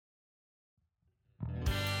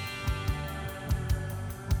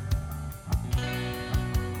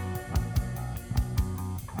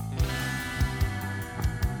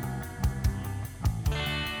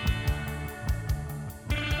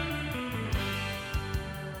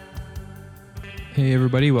Hey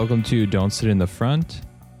everybody, welcome to Don't Sit in the Front.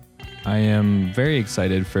 I am very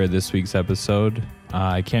excited for this week's episode.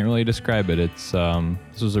 I can't really describe it. This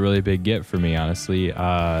was a really big get for me, honestly.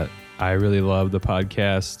 I really love the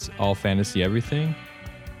podcast All Fantasy Everything,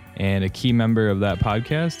 and a key member of that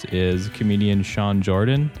podcast is comedian Sean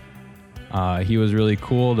Jordan. He was really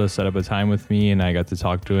cool to set up a time with me, and I got to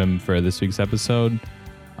talk to him for this week's episode.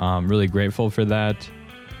 I'm really grateful for that.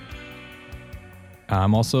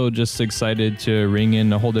 I'm also just excited to ring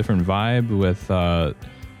in a whole different vibe with,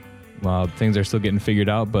 things are still getting figured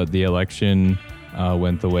out, but the election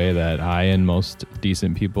went the way that I and most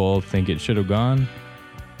decent people think it should have gone.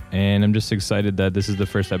 And I'm just excited that this is the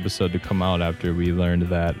first episode to come out after we learned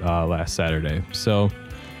that last Saturday. So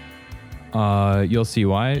you'll see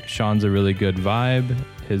why. Sean's a really good vibe.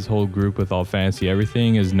 His whole group with All Fantasy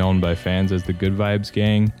Everything is known by fans as the Good Vibes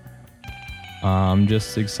Gang. I'm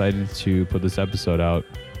just excited to put this episode out.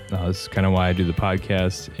 This is kind of why I do the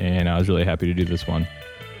podcast, and I was really happy to do this one.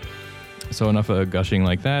 So enough of gushing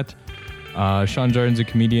like that. Sean Jordan's a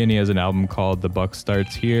comedian. He has an album called The Buck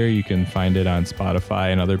Starts Here. You can find it on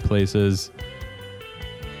Spotify and other places.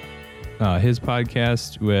 His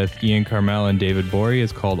podcast with Ian Carmel and David Borey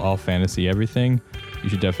is called All Fantasy Everything. You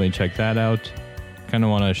should definitely check that out. Kind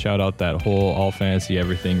of want to shout out that whole All Fantasy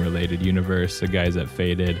Everything related universe, the guys at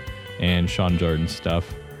Faded and Sean Jordan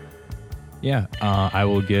stuff. Yeah, I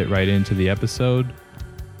will get right into the episode.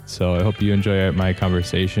 So I hope you enjoy my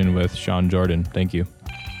conversation with Sean Jordan. Thank you.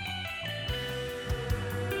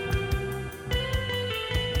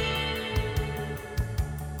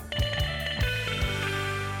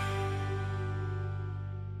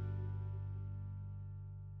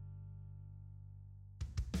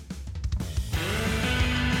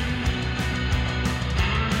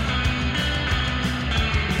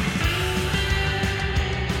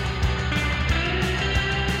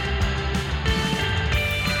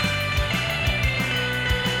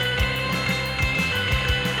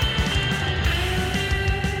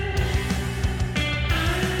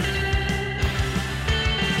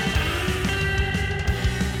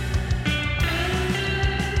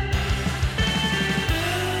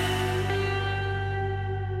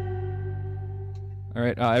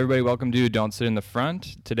 All right, everybody, welcome to Don't Sit in the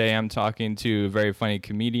Front. Today I'm talking to a very funny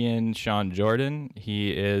comedian, Sean Jordan.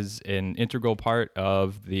 He is an integral part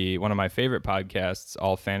of one of my favorite podcasts,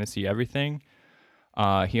 All Fantasy Everything.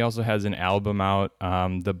 He also has an album out,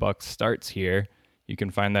 The Buck Starts Here. You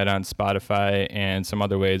can find that on Spotify and some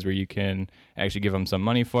other ways where you can actually give him some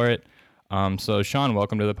money for it. So Sean,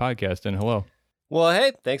 welcome to the podcast, and hello. Well,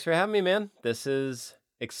 hey, thanks for having me, man. This is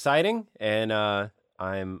exciting, and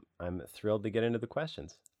I'm thrilled to get into the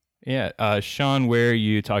questions. Yeah, Sean, where are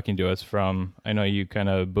you talking to us from? I know you kind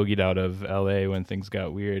of boogied out of LA when things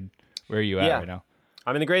got weird. Where are you at right now?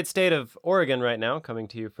 I'm in the great state of Oregon right now, coming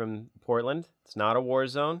to you from Portland. It's not a war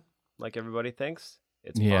zone like everybody thinks.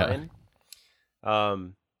 It's fine.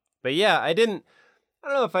 But yeah, I don't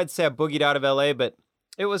know if I'd say I boogied out of LA, but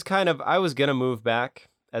it was I was going to move back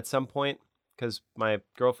at some point because my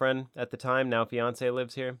girlfriend at the time, now fiance,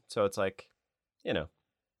 lives here. So it's like, you know,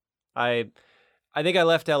 I think I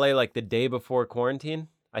left LA like the day before quarantine.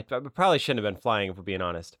 I probably shouldn't have been flying if we're being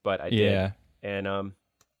honest, but I did. And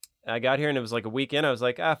I got here and it was like a weekend. I was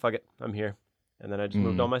like, fuck it, I'm here. And then I just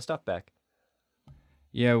moved all my stuff back.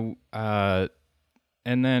 Yeah,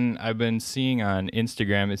 and then I've been seeing on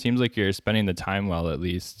Instagram, it seems like you're spending the time well, at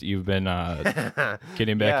least. You've been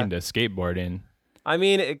getting back into skateboarding. I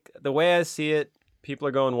mean, the way I see it, people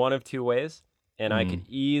are going one of two ways, and I could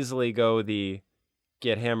easily go the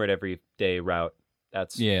get hammered every day route.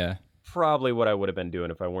 That's probably what I would have been doing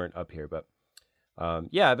if I weren't up here. But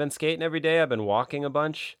I've been skating every day. I've been walking a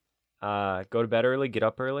bunch. Go to bed early, get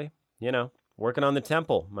up early. Working on the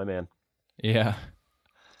temple, my man. Yeah.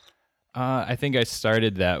 I think I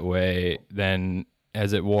started that way. Then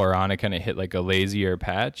as it wore on, I kind of hit like a lazier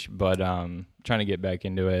patch, but trying to get back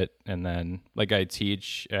into it. And then like I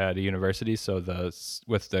teach at a university, so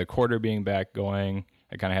with the quarter being back going,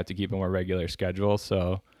 I kind of have to keep a more regular schedule,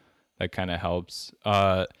 so that kind of helps.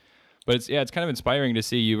 But it's kind of inspiring to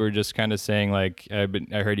see. You were just kind of saying, like, I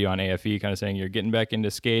heard you on AFE kind of saying you're getting back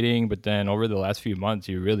into skating, but then over the last few months,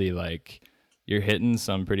 you really you're hitting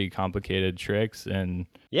some pretty complicated tricks. And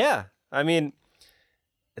yeah, I mean,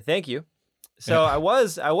 thank you. So I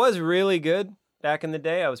was really good back in the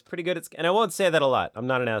day. I was pretty good and I won't say that a lot. I'm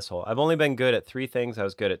not an asshole. I've only been good at 3 things. I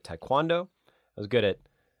was good at taekwondo. I was good at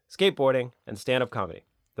skateboarding and stand-up comedy.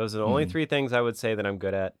 Those are the only 3 things I would say that I'm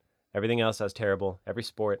good at. Everything else I was terrible. Every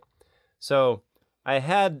sport. So I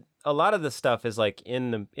had a lot of the stuff is like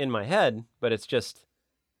in my head, but it's just,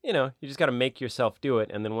 you just got to make yourself do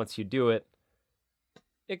it. And then once you do it,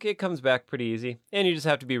 it comes back pretty easy. And you just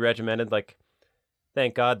have to be regimented. Like,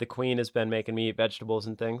 thank God the queen has been making me eat vegetables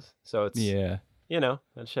and things. So it's, Yeah.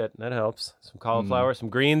 that helps. Some Mm. cauliflower, some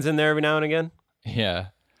greens in there every now and again. Yeah.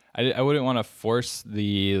 I wouldn't want to force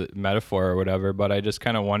the metaphor or whatever, but I just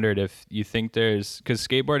kind of wondered if you think because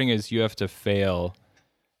skateboarding is you have to fail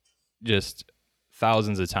just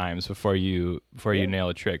thousands of times before you nail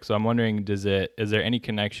a trick. So I'm wondering, is there any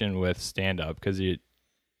connection with stand up? Because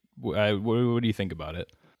what do you think about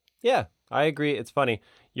it? Yeah, I agree. It's funny.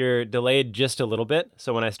 You're delayed just a little bit.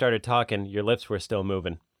 So when I started talking, your lips were still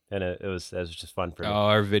moving. And it was just fun for me. Oh,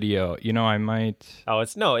 our video. I might. Oh,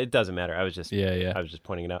 it doesn't matter. I was just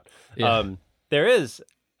pointing it out. Yeah. There is,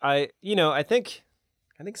 I think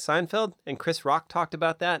Seinfeld and Chris Rock talked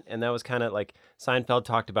about that, and that was kind of like Seinfeld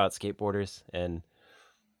talked about skateboarders and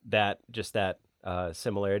that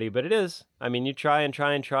similarity. But it is. I mean, you try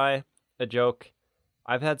a joke.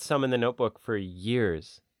 I've had some in the notebook for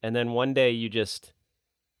years, and then one day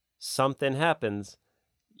something happens.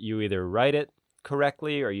 You either write it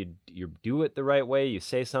correctly or you do it the right way, you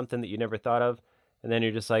say something that you never thought of, and then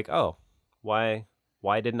you're just like, oh, why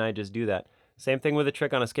didn't I just do that? Same thing with a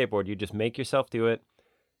trick on a skateboard. You just make yourself do it,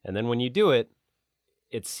 and then when you do it,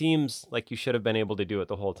 it seems like you should have been able to do it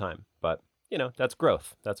the whole time. But that's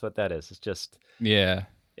growth. That's what that is. It's just, yeah,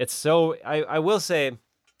 it's so, I will say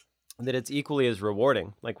that it's equally as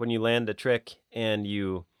rewarding. Like when you land a trick and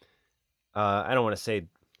you I don't want to say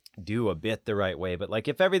do a bit the right way, but like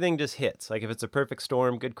if everything just hits, like if it's a perfect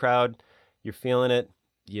storm, good crowd, you're feeling it,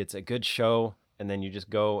 it's a good show, and then you just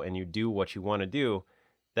go and you do what you want to do,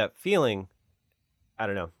 that feeling, I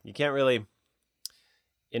don't know, you can't really,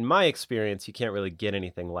 in my experience, you can't really get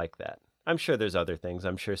anything like that. I'm sure there's other things.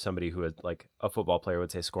 I'm sure somebody who is like a football player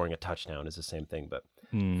would say scoring a touchdown is the same thing, but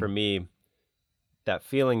for me, that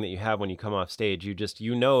feeling that you have when you come off stage,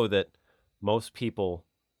 you know that most people,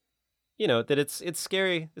 that it's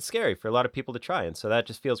scary. It's scary for a lot of people to try. And so that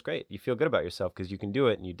just feels great. You feel good about yourself because you can do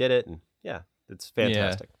it and you did it. And yeah, it's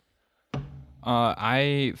fantastic. Yeah.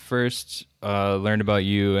 I first learned about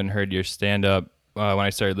you and heard your stand-up when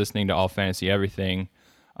I started listening to All Fantasy Everything.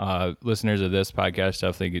 Listeners of this podcast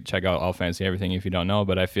definitely could check out All Fantasy Everything if you don't know,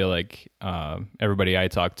 but I feel like everybody I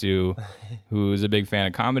talk to who's a big fan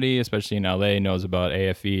of comedy, especially in LA, knows about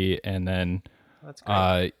AFE. And then That's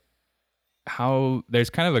great. how there's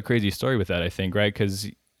kind of a crazy story with that, I think, right? Because,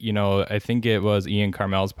 I think it was Ian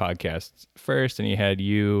Carmel's podcast first, and he had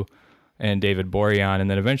you and David Bory on, and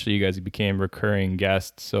then eventually you guys became recurring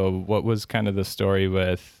guests. So what was kind of the story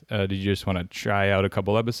with, did you just want to try out a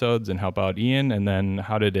couple episodes and help out Ian? And then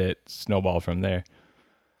how did it snowball from there?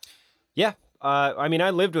 Yeah. I mean,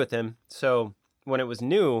 I lived with him. So when it was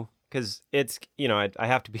new, because it's, I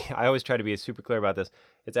have to be, I always try to be super clear about this.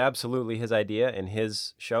 It's absolutely his idea and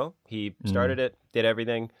his show. He started it, did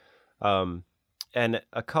everything. And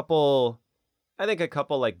a couple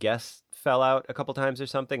like guests fell out a couple times or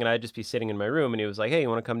something, and I'd just be sitting in my room and he was like, hey, you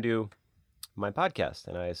want to come do my podcast?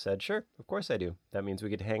 And I said, sure, of course I do. That means we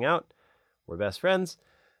get to hang out. We're best friends.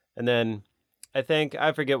 And then I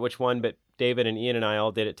forget which one, but David and Ian and I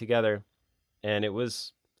all did it together. And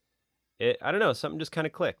I don't know, something just kind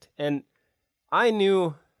of clicked. And I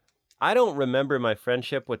don't remember my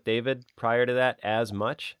friendship with David prior to that as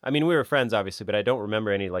much. I mean, we were friends, obviously, but I don't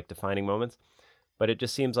remember any like defining moments. But it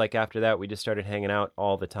just seems like after that, we just started hanging out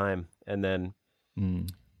all the time. And then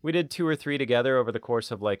we did 2 or 3 together over the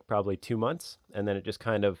course of like probably 2 months. And then it just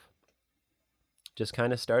kind of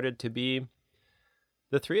started to be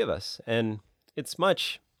the 3 of us. And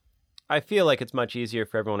I feel like it's much easier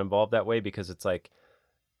for everyone involved that way, because it's like,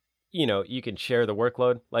 you can share the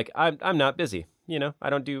workload. Like I'm not busy,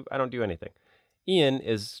 I don't do anything. Ian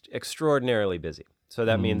is extraordinarily busy. So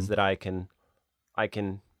that means that I can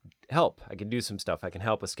help. I can do some stuff. I can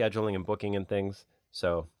help with scheduling and booking and things.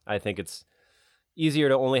 So I think it's easier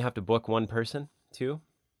to only have to book one person too.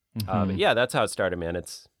 But yeah, that's how it started, man.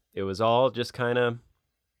 It was all just kind of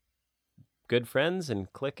good friends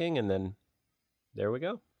and clicking, and then there we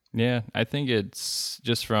go. Yeah, I think it's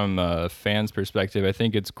just from a fan's perspective, I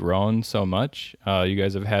think it's grown so much. You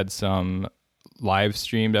guys have had some live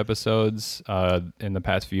streamed episodes in the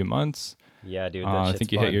past few months. Yeah, dude. I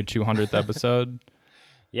think you hit your 200th episode.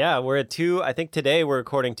 Yeah, we're at 2. I think today we're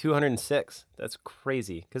recording 206. That's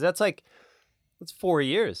crazy, because that's 4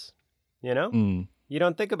 years. You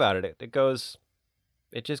don't think about it.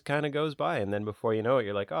 It just kind of goes by, and then before you know it,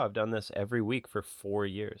 you're like, oh, I've done this every week for 4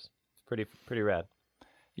 years. It's pretty rad.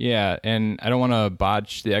 Yeah, and I don't want to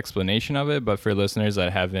botch the explanation of it, but for listeners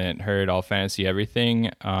that haven't heard All Fantasy Everything,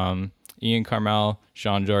 Ian Carmel,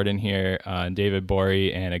 Sean Jordan here, David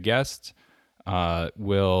Bory, and a guest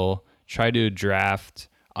will try to draft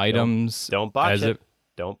items. Don't botch as it. If,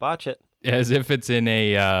 don't botch it. as if it's in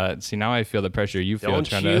a. See, now I feel the pressure you feel Don't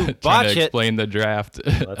trying you to botch it. explain the draft.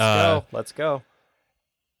 Let's go.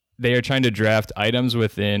 They are trying to draft items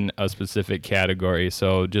within a specific category.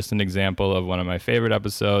 So, just an example of one of my favorite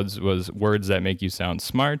episodes was words that make you sound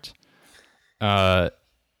smart.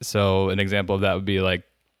 So, an example of that would be like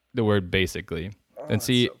the word basically. And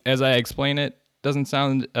see, as I explain it, doesn't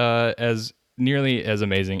sound as nearly as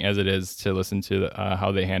amazing as it is to listen to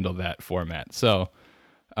how they handle that format. So,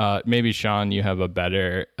 maybe Sean, you have a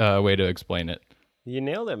better way to explain it. You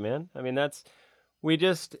nailed it, man. I mean, we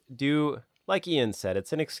just do, like Ian said,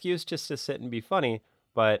 it's an excuse just to sit and be funny,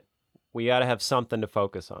 but we got to have something to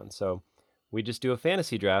focus on. So we just do a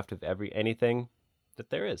fantasy draft of anything that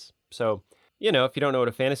there is. So, if you don't know what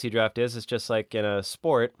a fantasy draft is, it's just like in a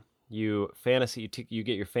sport, you get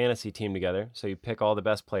your fantasy team together. So you pick all the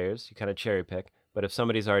best players, you kind of cherry pick. But if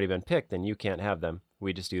somebody's already been picked, then you can't have them.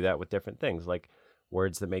 We just do that with different things, like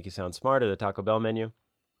words that make you sound smart, or the Taco Bell menu.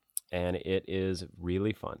 And it is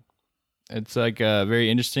really fun. It's like a very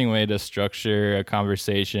interesting way to structure a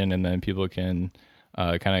conversation, and then people can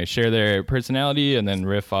kind of share their personality and then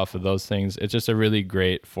riff off of those things. It's just a really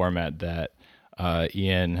great format that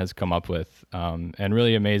Ian has come up with, and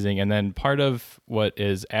really amazing. And then part of what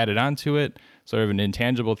is added onto it, sort of an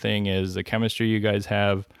intangible thing, is the chemistry you guys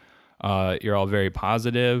have. You're all very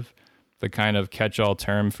positive. The kind of catch-all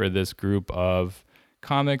term for this group of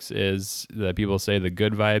comics is that people say the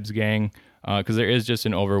good vibes gang, because there is just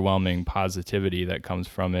an overwhelming positivity that comes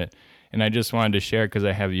from it. And I just wanted to share, because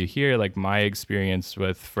I have you here, like my experience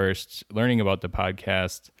with first learning about the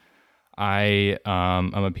podcast. I'm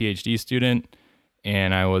a PhD student,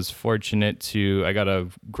 and I was fortunate I got a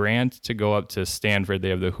grant to go up to Stanford. They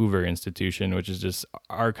have the Hoover Institution, which is just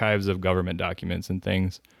archives of government documents and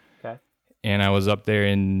things. Okay. And I was up there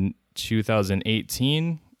in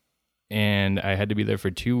 2018, and I had to be there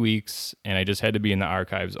for 2 weeks, and I just had to be in the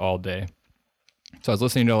archives all day. So I was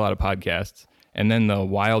listening to a lot of podcasts, and then the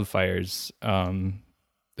wildfires,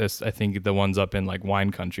 I think the ones up in like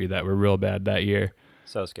wine country that were real bad that year,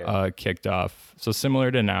 so scary, kicked off. So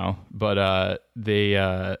similar to now, but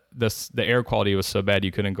the air quality was so bad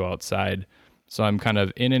you couldn't go outside. So I'm kind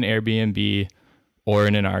of in an Airbnb or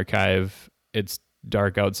in an archive. It's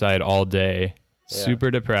dark outside all day,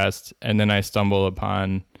 super depressed, and then I stumble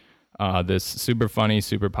upon this super funny,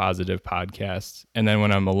 super positive podcast. And then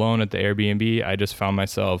when I'm alone at the Airbnb, I just found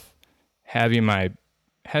myself having my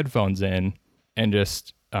headphones in and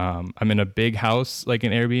just, I'm in a big house, like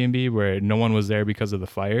an Airbnb, where no one was there because of the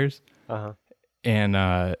fires. Uh-huh.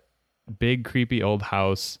 And big, creepy old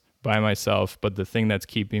house by myself. But the thing that's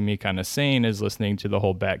keeping me kind of sane is listening to the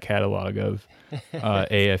whole back catalog of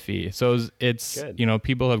AFE. So it's good.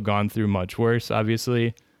 People have gone through much worse,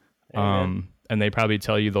 obviously. And they probably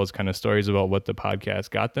tell you those kind of stories about what the podcast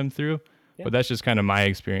got them through. Yeah. But that's just kind of my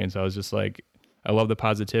experience. I was just like, I love the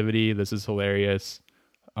positivity. This is hilarious.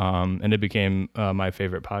 And it became my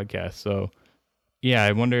favorite podcast. So, yeah,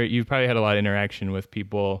 I wonder, you've probably had a lot of interaction with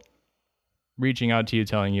people reaching out to you,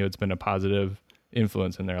 telling you it's been a positive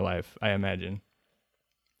influence in their life, I imagine.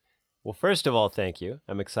 Well, first of all, thank you.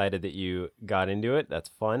 I'm excited that you got into it. That's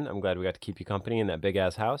fun. I'm glad we got to keep you company in that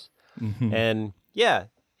big-ass house. Mm-hmm. And, yeah,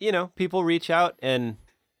 people reach out, and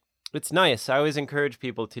it's nice. I always encourage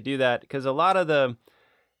people to do that, because a lot of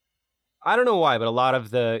I don't know why, but a lot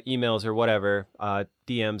of the emails or whatever,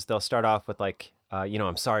 DMs, they'll start off with like,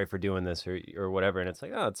 I'm sorry for doing this or whatever. And it's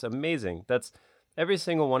like, oh, it's amazing. That's every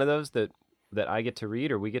single one of those that I get to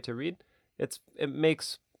read or we get to read. It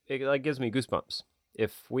like gives me goosebumps.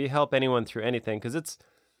 If we help anyone through anything, because it's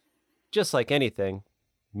just like anything,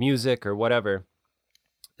 music or whatever,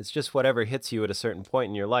 it's just whatever hits you at a certain point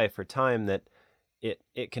in your life or time that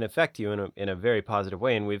it can affect you in a very positive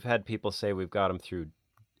way. And we've had people say we've got them through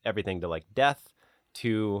everything to like death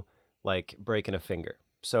to like breaking a finger.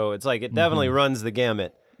 So it's like it definitely runs the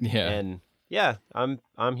gamut. Yeah. And yeah, I'm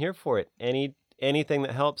here for it. Anything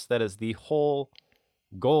that helps, that is the whole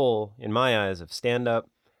goal in my eyes of stand-up,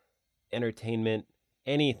 entertainment,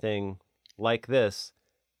 anything like this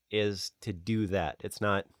is to do that. It's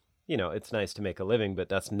not, it's nice to make a living, but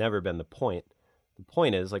that's never been the point. The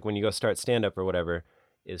point is, like, when you go start stand-up or whatever,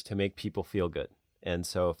 is to make people feel good. And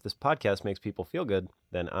so if this podcast makes people feel good,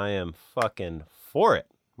 then I am fucking for it,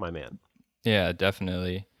 my man. Yeah,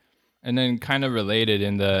 definitely. And then kind of related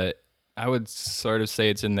I would sort of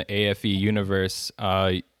say it's in the AFE universe.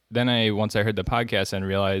 Then once I heard the podcast and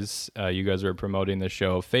realized you guys were promoting the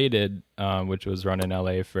show Faded, which was run in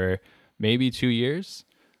LA for maybe 2 years.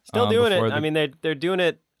 Still doing it. I mean, they're doing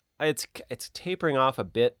it. It's tapering off a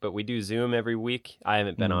bit, but we do Zoom every week. I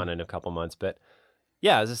haven't been on in a couple months, but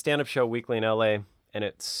yeah, it's a stand-up show weekly in LA, and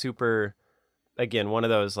it's super, again, one of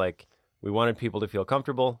those, like, we wanted people to feel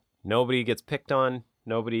comfortable. Nobody gets picked on.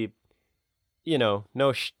 Nobody, no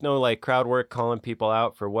like crowd work calling people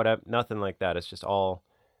out for whatever, nothing like that. It's just all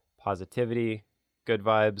positivity, good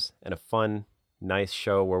vibes, and a fun, nice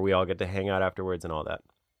show where we all get to hang out afterwards and all that.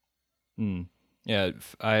 Yeah,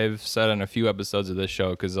 I've said on a few episodes of this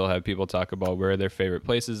show, because they'll have people talk about where their favorite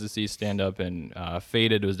places to see stand-up, and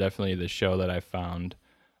Faded was definitely the show that I found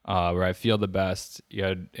where I feel the best. You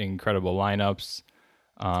had incredible lineups.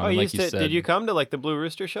 Like you said, did you come to like the Blue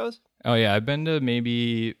Rooster shows? Oh yeah, I've been to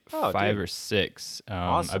maybe 5 or 6.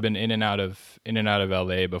 Awesome. I've been in and out of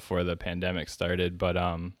LA before the pandemic started, but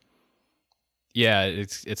yeah,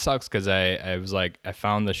 it sucks because I was like, I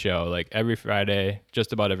found the show like every Friday,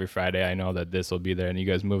 just about every Friday. I know that this will be there, and you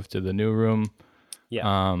guys moved to the new room.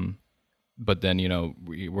 Yeah. But then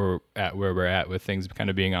we're at where we're at with things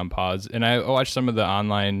kind of being on pause, and I watched some of the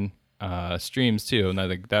online streams too, and I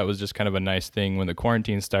think that was just kind of a nice thing when the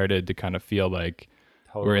quarantine started to kind of feel like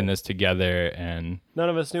we're in this together, and none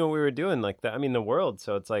of us knew what we were doing like that. I mean, the world.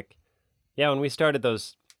 So it's like, yeah, when we started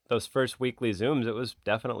those first weekly Zooms, it was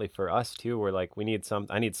definitely for us too. We're like, I need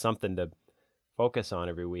something to focus on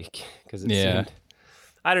every week because it seemed,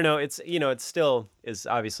 I don't know. It's, it still is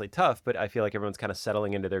obviously tough, but I feel like everyone's kind of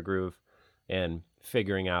settling into their groove and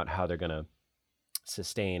figuring out how they're going to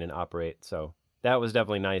sustain and operate. So that was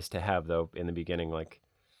definitely nice to have, though, in the beginning, like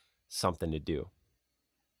something to do.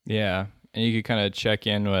 Yeah. And you could kind of check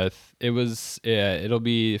in with, it'll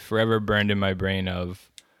be forever burned in my brain of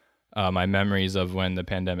my memories of when the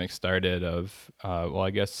pandemic started of, I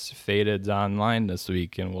guess Faded's online this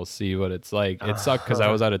week, and we'll see what it's like. It sucked because I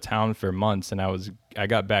was out of town for months, and I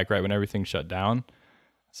got back right when everything shut down.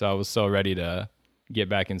 So I was so ready to get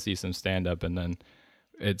back and see some stand-up, and then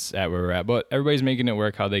it's at where we're at. But everybody's making it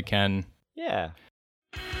work how they can. Yeah.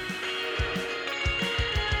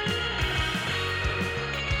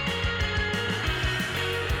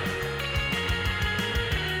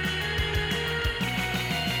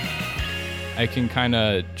 I can kind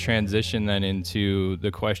of transition then into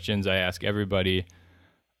the questions I ask everybody.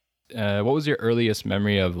 What was your earliest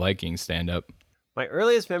memory of liking stand-up? My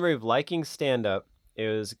earliest memory of liking stand-up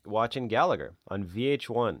is watching Gallagher on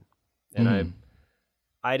VH1. And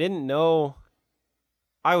I didn't know,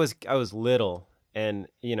 I was little, and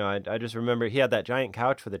I just remember he had that giant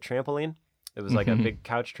couch with a trampoline. It was like a big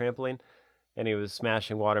couch trampoline, and he was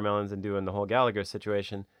smashing watermelons and doing the whole Gallagher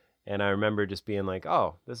situation. And I remember just being like,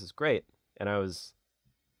 oh, this is great. And I was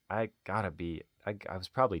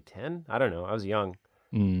probably 10. I don't know. I was young.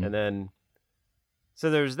 And then, so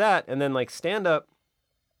there's that. And then like stand up,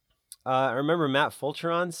 I remember Matt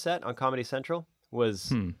Fulcheron's set on Comedy Central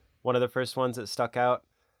was one of the first ones that stuck out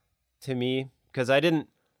to me, because I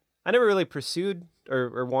never really pursued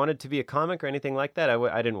or wanted to be a comic or anything like that.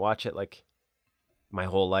 I didn't watch it like my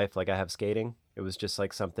whole life. Like I have skating. It was just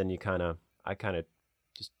like something I kind of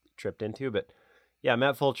just tripped into. But yeah,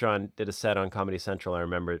 Matt Fulcheron did a set on Comedy Central. I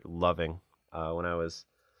remember loving when I was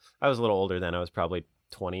a little older then. I was probably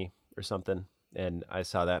 20 or something, and I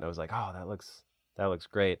saw that and I was like, oh, that looks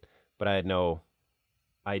great. But I had no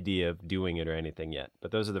idea of doing it or anything yet.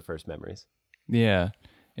 But those are the first memories. Yeah,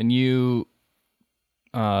 and you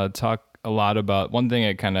talk a lot about, one thing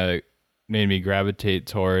that kind of made me gravitate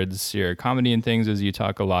towards your comedy and things is you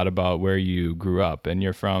talk a lot about where you grew up, and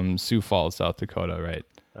you're from Sioux Falls, South Dakota, right?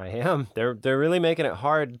 I am. They're really making it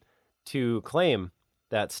hard to claim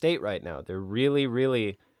that state right now. They're really,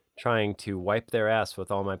 really trying to wipe their ass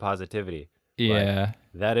with all my positivity. Yeah.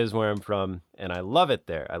 But that is where I'm from, and I love it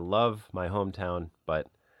there. I love my hometown, but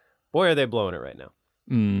boy, are they blowing it right now.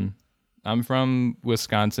 I'm from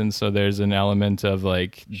Wisconsin, so there's an element of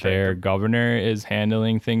like their governor is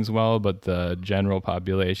handling things well, but the general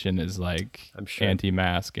population is like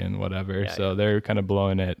anti-mask and whatever. So they're kind of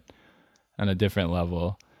blowing it on a different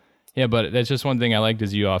level. Yeah, but that's just one thing I liked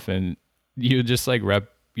is you just like rep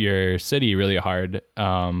your city really hard.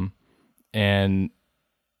 And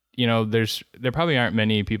there probably aren't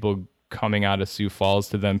many people coming out of Sioux Falls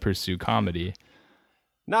to then pursue comedy.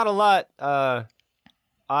 Not a lot.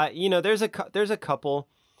 There's a couple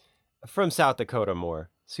from South Dakota more.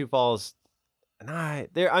 Sioux Falls, and I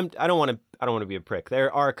don't want to be a prick.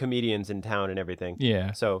 There are comedians in town and everything.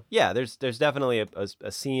 Yeah. So yeah, there's definitely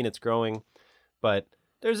a scene. It's growing, but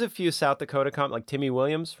there's a few South Dakota like Timmy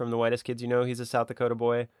Williams from The Whitest Kids You Know. He's a South Dakota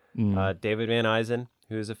boy. David Van Eisen,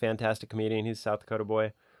 who's a fantastic comedian. He's a South Dakota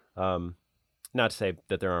boy. Not to say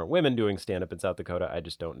that there aren't women doing stand-up in South Dakota. I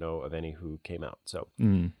just don't know of any who came out. So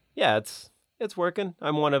yeah, it's working.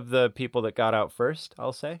 I'm one of the people that got out first,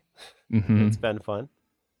 I'll say. It's been fun.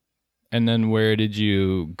 And then where did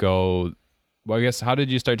you go? Well, I guess how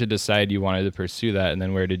did you start to decide you wanted to pursue that? And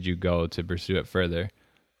then where did you go to pursue it further?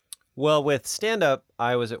 Well, with stand-up,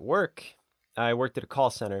 I was at work. I worked at a call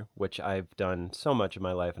center, which I've done so much in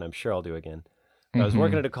my life, and I'm sure I'll do again. But I was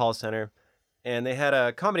working at a call center, and they had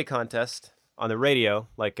a comedy contest on the radio,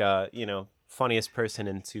 like, funniest person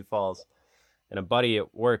in Sioux Falls. And a buddy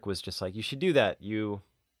at work was just like, you should do that. You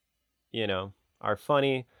are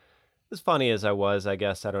funny. As funny as I was, I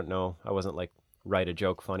guess. I don't know. I wasn't like write a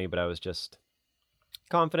joke funny, but I was just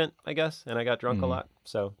confident, I guess. And I got drunk a lot.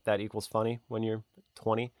 So that equals funny when you're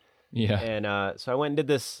 20. Yeah. And so I went and did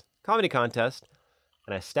this comedy contest,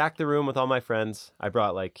 and I stacked the room with all my friends. I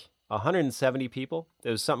brought like 170 people. It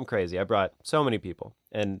was something crazy. I brought so many people,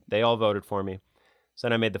 and they all voted for me. So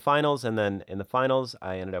then I made the finals, and then in the finals,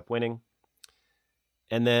 I ended up winning.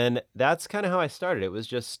 And then that's kind of how I started. It was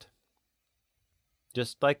just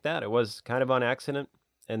like that. It was kind of on accident.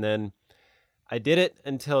 And then I did it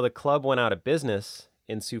until the club went out of business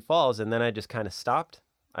in Sioux Falls, and then I just kind of stopped.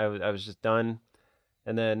 I was just done.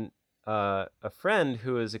 And then a friend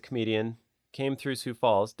who is a comedian came through Sioux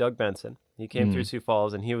Falls, Doug Benson. He came through Sioux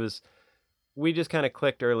Falls, and we just kind of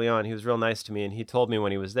clicked early on. He was real nice to me, and he told me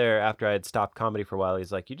when he was there, after I had stopped comedy for a while,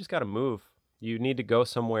 he's like, you just got to move. You need to go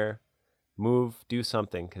somewhere, move, do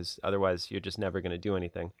something, because otherwise you're just never going to do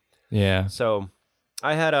anything. Yeah. So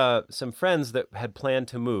I had some friends that had planned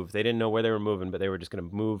to move. They didn't know where they were moving, but they were just going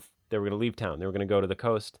to move. They were going to leave town. They were going to go to the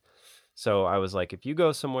coast. So I was like, if you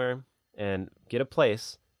go somewhere and get a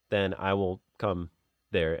place, then I will come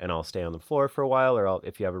there and I'll stay on the floor for a while, or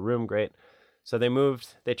if you have a room, great. So they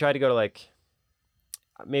moved. They tried to go to like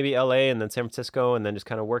maybe LA and then San Francisco, and then just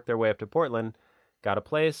kind of worked their way up to Portland. Got a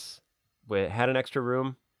place, had an extra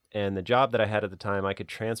room, and the job that I had at the time, I could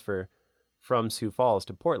transfer from Sioux Falls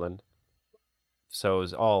to Portland. So it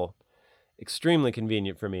was all extremely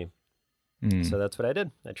convenient for me. So that's what I did.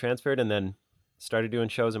 I transferred and then started doing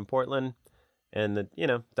shows in Portland, and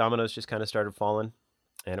dominoes just kind of started falling,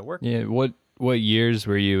 and it worked. Yeah. What years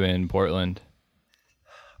were you in Portland?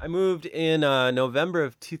 I moved in November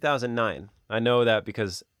of 2009. I know that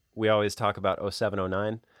because we always talk about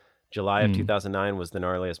 0709. July of 2009 was the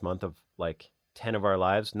gnarliest month of like 10 of our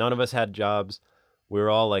lives. None of us had jobs. We were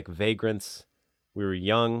all like vagrants. We were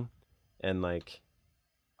young, and like,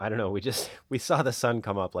 I don't know, we saw the sun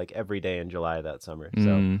come up like every day in July that summer.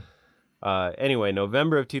 So anyway,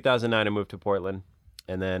 November of 2009, I moved to Portland,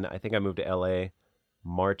 and then I think I moved to LA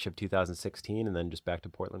March of 2016, and then just back to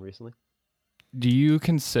Portland recently. Do you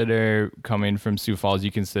consider coming from Sioux Falls,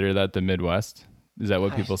 you consider that the Midwest? Is that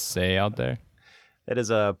what people say out there? That is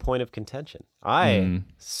a point of contention. I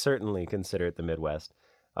certainly consider it the Midwest.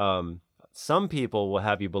 Some people will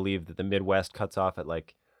have you believe that the Midwest cuts off at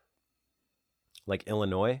like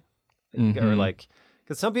Illinois, or like,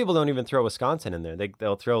 because some people don't even throw Wisconsin in there.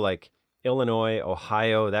 They'll throw like Illinois,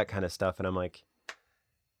 Ohio, that kind of stuff. And I'm like,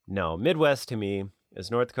 no, Midwest to me is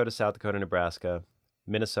North Dakota, South Dakota, Nebraska,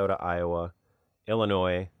 Minnesota, Iowa,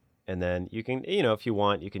 Illinois, and then you can, if you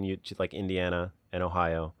want, you can use like Indiana and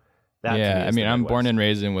Ohio. That yeah, I mean, I'm born and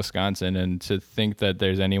raised in Wisconsin, and to think that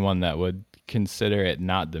there's anyone that would consider it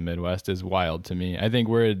not the Midwest is wild to me. I think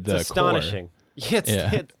we're the it's astonishing.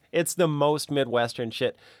 Core. It's the most Midwestern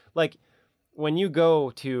shit. Like, when you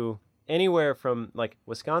go to anywhere from like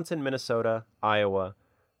Wisconsin, Minnesota, Iowa,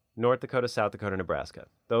 North Dakota, South Dakota, Nebraska,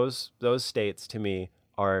 those states to me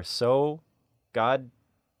are so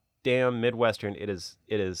goddamn Midwestern. It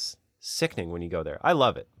is sickening when you go there. I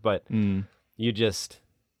love it, but you just,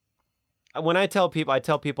 when I tell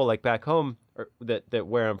people like back home that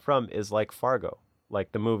where I'm from is like Fargo,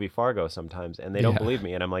 like the movie Fargo sometimes, and they don't believe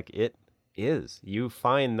me, and I'm like, it is. You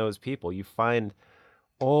find those people. You find,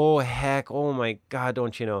 oh heck, oh my God,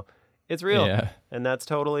 don't you know? It's real. Yeah. And that's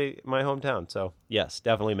totally my hometown. So yes,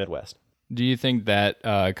 definitely Midwest. Do you think that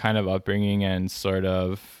kind of upbringing and sort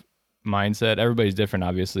of mindset, everybody's different,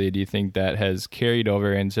 obviously. Do you think that has carried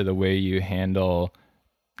over into the way you handle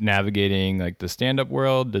navigating like the stand-up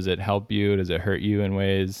world? Does it help you? Does it hurt you in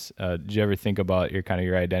ways? Did you ever think about your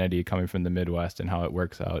identity coming from the Midwest and how it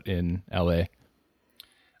works out in LA?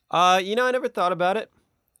 I never thought about it.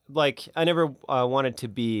 Like, I never wanted to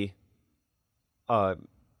be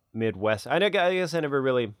Midwest. I guess I never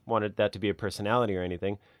really wanted that to be a personality or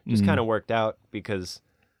anything. Just kind of worked out because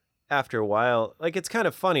after a while, like, it's kind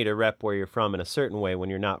of funny to rep where you're from in a certain way when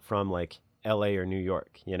you're not from like LA or New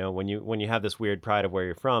York, when you have this weird pride of where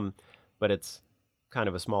you're from, but it's kind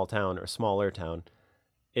of a small town or smaller town.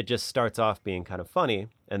 It just starts off being kind of funny,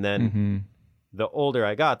 and then the older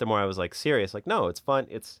I got, the more I was like serious. Like, no, it's fun.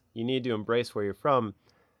 You need to embrace where you're from.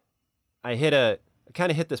 I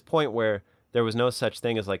kind of hit this point where there was no such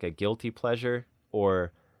thing as like a guilty pleasure,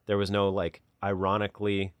 or there was no like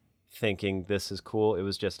ironically thinking this is cool. It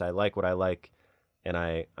was just I like what I like, and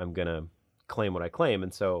I'm gonna claim what I claim.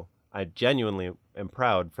 And so I genuinely am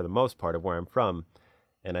proud for the most part of where I'm from,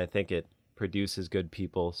 and I think it produces good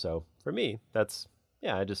people. So for me, that's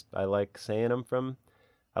yeah. I like saying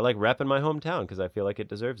I like repping my hometown because I feel like it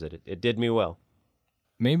deserves it. It did me well.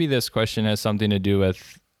 Maybe this question has something to do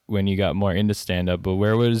with when you got more into stand-up, but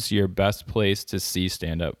where was your best place to see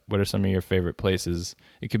stand-up? What are some of your favorite places?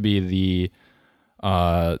 It could be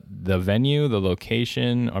the venue, the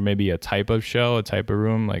location, or maybe a type of show, a type of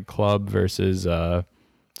room, like club versus a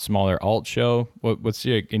smaller alt show. What's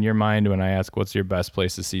in your mind when I ask what's your best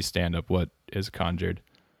place to see stand-up? What is conjured?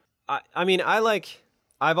 I mean,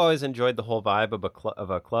 I've always enjoyed the whole vibe of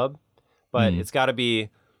a club, but it's got to be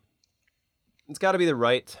the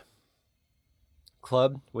right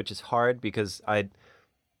club, which is hard because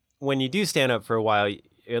when you do stand up for a while,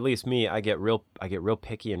 at least me, I get real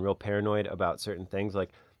picky and real paranoid about certain things.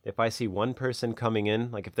 Like if I see one person coming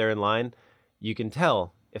in, like if they're in line, you can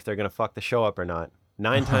tell if they're going to fuck the show up or not.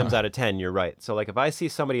 9 times out of 10, you're right. So like if I see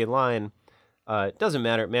somebody in line, it doesn't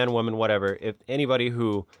matter, man, woman, whatever. If anybody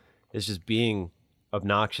who is just being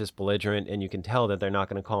obnoxious, belligerent, and you can tell that they're not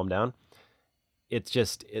going to calm down, it's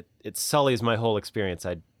just, it sullies my whole experience.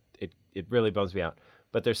 It really bums me out.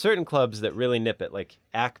 But there's certain clubs that really nip it. Like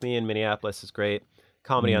Acme in Minneapolis is great.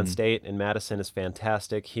 Comedy on State in Madison is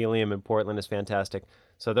fantastic. Helium in Portland is fantastic.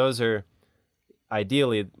 So those are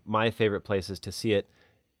ideally my favorite places to see it.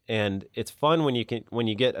 And it's fun when you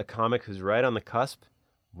get a comic who's right on the cusp,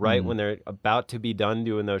 right when they're about to be done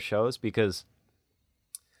doing those shows, because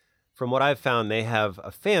from what I've found, they have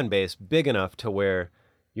a fan base big enough to where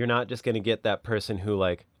you're not just going to get that person who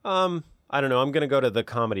like, I don't know, I'm going to go to the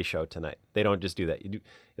comedy show tonight. They don't just do that.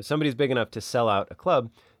 If somebody's big enough to sell out a club,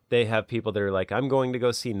 they have people that are like, I'm going to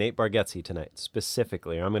go see Nate Bargatze tonight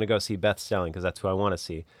specifically, or I'm going to go see Beth Stelling because that's who I want to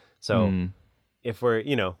see. So if we're,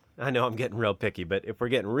 I know I'm getting real picky, but if we're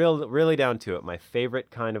getting really down to it, my favorite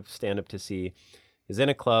kind of stand-up to see is in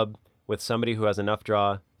a club with somebody who has enough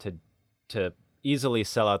draw to easily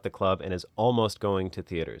sell out the club and is almost going to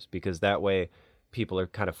theaters, because that way people are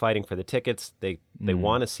kind of fighting for the tickets. They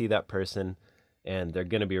want to see that person, and they're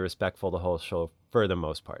going to be respectful the whole show for the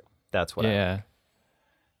most part. That's what I like.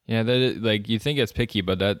 Yeah, like you think it's picky,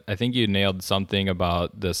 but I think you nailed something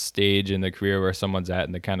about the stage in the career where someone's at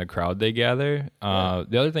and the kind of crowd they gather.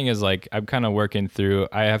 The other thing is like I'm kind of working through.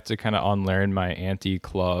 I have to kind of unlearn my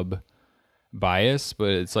anti-club bias, but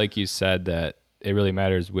it's like you said that it really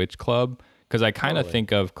matters which club, because I kind of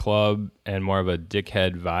think of club and more of a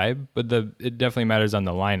dickhead vibe, but it definitely matters on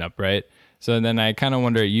the lineup, right? So then I kind of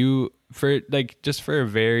wonder, just for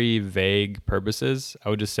very vague purposes, I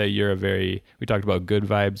would just say we talked about good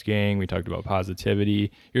vibes gang, we talked about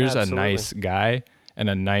positivity. You're just a nice guy and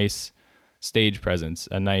a nice stage presence,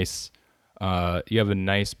 you have a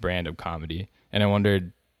nice brand of comedy. And I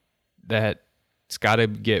wondered that it's got to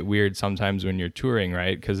get weird sometimes when you're touring,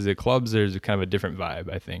 right? Because the clubs, there's kind of a different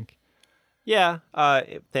vibe, I think. Yeah,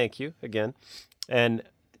 thank you again. And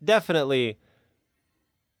definitely,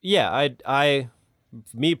 yeah,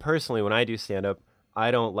 me personally, when I do stand-up,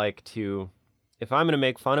 I don't like to, if I'm going to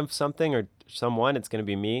make fun of something or someone, it's going to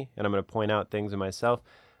be me, and I'm going to point out things in myself.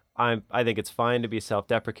 I think it's fine to be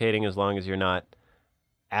self-deprecating as long as you're not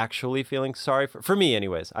actually feeling sorry for me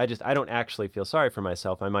anyways. I don't actually feel sorry for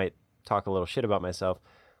myself. I might talk a little shit about myself.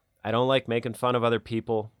 I don't like making fun of other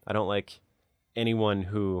people. I don't like anyone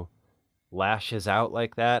who lashes out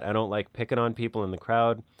like that. I don't like picking on people in the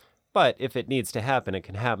crowd. But if it needs to happen, it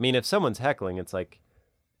can happen. I mean, if someone's heckling, it's like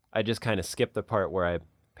I just kind of skip the part where I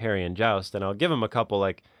parry and joust, and I'll give them a couple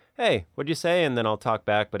like, hey, what'd you say? And then I'll talk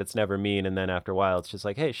back, but it's never mean. And then after a while, it's just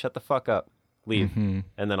like, hey, shut the fuck up, leave.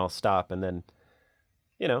 And then I'll stop and then,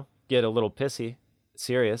 get a little pissy,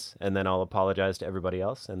 serious, and then I'll apologize to everybody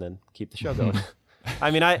else and then keep the show going.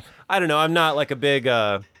 I mean, I don't know. I'm not like a big,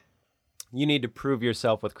 you need to prove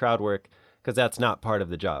yourself with crowd work, because that's not part of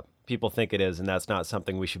the job. People think it is, and that's not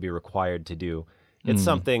something we should be required to do. It's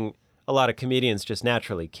something a lot of comedians just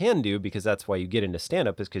naturally can do, because that's why you get into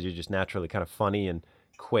stand-up, is because you're just naturally kind of funny and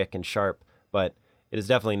quick and sharp. But it is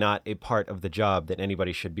definitely not a part of the job that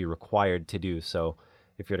anybody should be required to do. So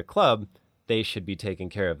if you're at a club, they should be taking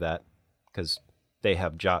care of that, because they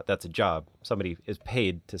have that's a job. Somebody is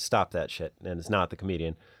paid to stop that shit, and it's not the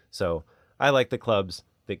comedian. So I like the clubs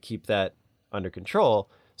that keep that under control,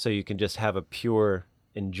 so you can just have a pure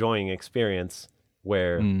enjoying experience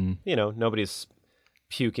where nobody's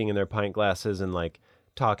puking in their pint glasses and like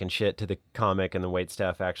talking shit to the comic, and the wait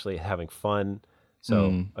staff actually having fun.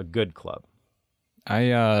 So a good club.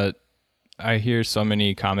 I I hear so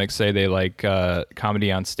many comics say they like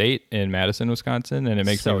Comedy on State in Madison, Wisconsin, and it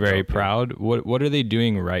makes me very proud. What are they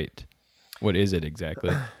doing right? What is it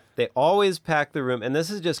exactly? They always pack the room, and this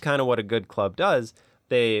is just kind of what a good club does.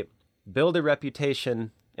 They build a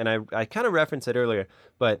reputation, and I kind of referenced it earlier,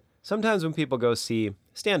 but sometimes when people go see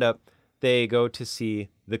stand-up, they go to see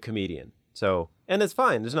the comedian. So, and it's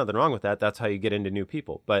fine. There's nothing wrong with that. That's how you get into new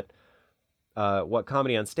people. But what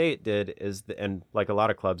Comedy on State did is, and like a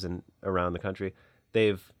lot of clubs around the country,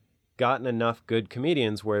 they've gotten enough good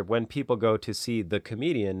comedians where when people go to see the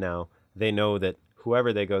comedian now, they know that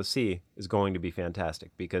whoever they go see is going to be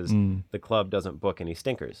fantastic because the club doesn't book any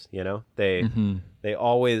stinkers. You know, they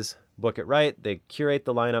always book it right. They curate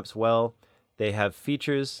the lineups well. They have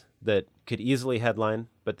features that could easily headline,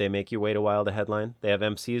 but they make you wait a while to headline. They have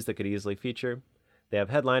MCs that could easily feature. They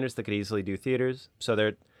have headliners that could easily do theaters. So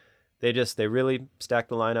they really stack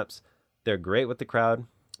the lineups. They're great with the crowd.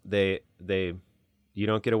 You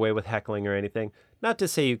don't get away with heckling or anything. Not to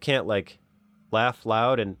say you can't like laugh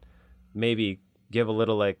loud and maybe give a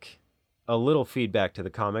little feedback to the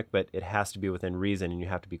comic, but it has to be within reason and you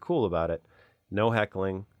have to be cool about it. No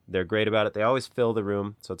heckling. They're great about it. They always fill the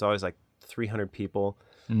room, so it's always like 300 people.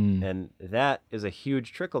 And that is a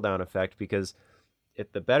huge trickle-down effect because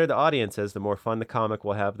the better the audience is, the more fun the comic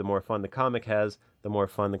will have. The more fun the comic has, the more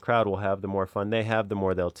fun the crowd will have. The more fun they have, the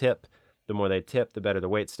more they'll tip. The more they tip, the better the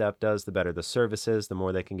wait staff does, the better the service is, the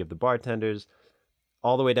more they can give the bartenders.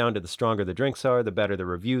 All the way down to the stronger the drinks are, the better the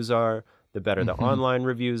reviews are, the better the online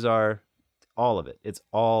reviews are. All of it.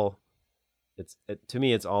 To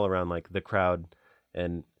me, it's all around like the crowd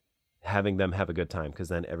and having them have a good time because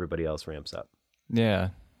then everybody else ramps up.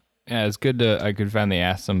 Yeah. Yeah, it's good I could finally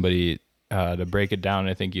ask somebody to break it down.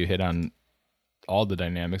 I think you hit on all the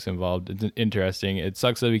dynamics involved. It's interesting. It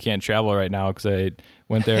sucks that we can't travel right now because I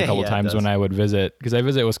went there a couple times when I would visit, because I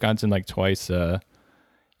visit Wisconsin like twice a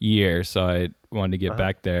year, so I wanted to get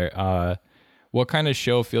back there. What kind of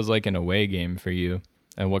show feels like an away game for you,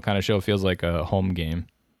 and what kind of show feels like a home game?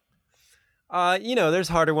 There's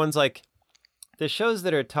harder ones. Like the shows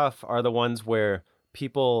that are tough are the ones where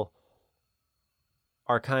people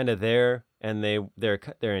are kind of there and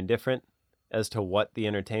they're indifferent as to what the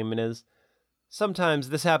entertainment is. Sometimes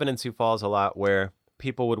this happened in Sioux Falls a lot where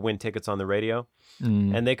people would win tickets on the radio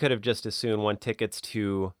and they could have just as soon won tickets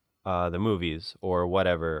to the movies or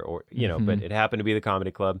whatever, or, but it happened to be the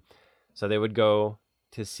comedy club. So they would go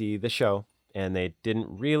to see the show and they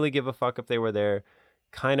didn't really give a fuck if they were there,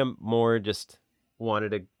 kind of more just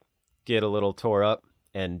wanted to get a little tore up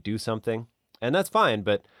and do something. And that's fine,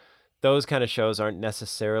 but those kind of shows aren't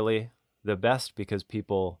necessarily the best because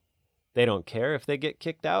they don't care if they get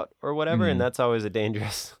kicked out or whatever. And that's always a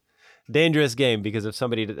dangerous game because if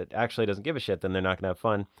somebody actually doesn't give a shit, then they're not going to have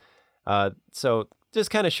fun. So just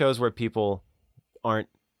kind of shows where people aren't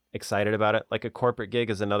excited about it. Like a corporate gig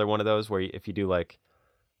is another one of those where if you do like,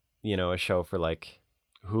 a show for like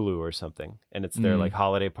Hulu or something and it's their like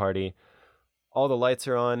holiday party, all the lights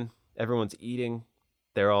are on, everyone's eating,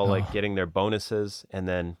 they're all like getting their bonuses, and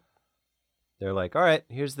then they're like, all right,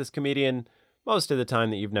 here's this comedian most of the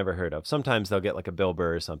time that you've never heard of. Sometimes they'll get like a Bill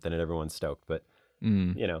Burr or something and everyone's stoked. But,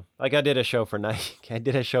 like I did a show for Nike. I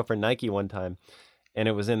did a show for Nike one time and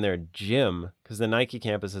it was in their gym because the Nike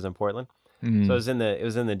campus is in Portland. So it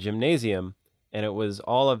was in the gymnasium and it was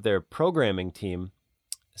all of their programming team.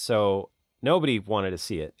 So nobody wanted to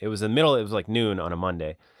see it. It was like noon on a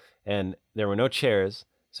Monday and there were no chairs.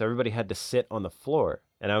 So everybody had to sit on the floor.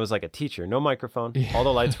 And I was like a teacher, no microphone. Yeah. All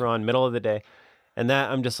the lights were on, middle of the day. And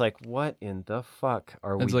that I'm just like, what in the fuck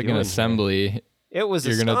are we doing? It's like an assembly. Here? It was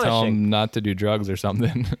You're going to tell them not to do drugs or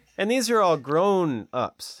something. And these are all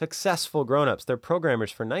grown-ups, successful grown-ups. They're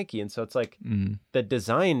programmers for Nike. And so it's like the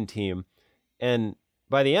design team. And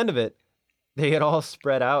by the end of it, they had all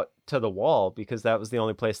spread out to the wall because that was the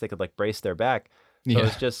only place they could like brace their back. So it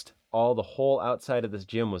was just the whole outside of this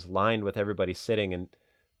gym was lined with everybody sitting and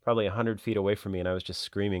probably 100 feet away from me. And I was just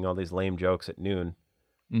screaming all these lame jokes at noon.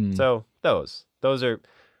 So those are,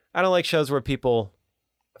 I don't like shows where people,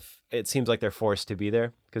 it seems like they're forced to be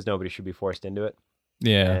there because nobody should be forced into it.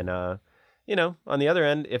 Yeah. And, on the other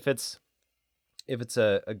end, if it's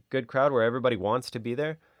a good crowd where everybody wants to be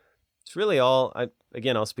there, it's really all,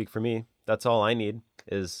 I'll speak for me. That's all I need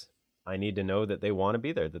is I need to know that they want to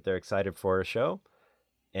be there, that they're excited for a show.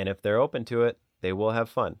 And if they're open to it, they will have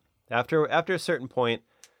fun. After a certain point,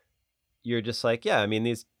 you're just like, yeah, I mean,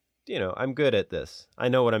 these, I'm good at this. I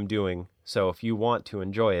know what I'm doing. So if you want to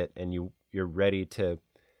enjoy it and you're ready to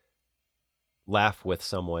laugh with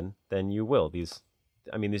someone, then you will. These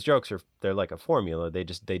jokes they're like a formula. They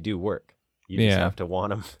do work. You just have to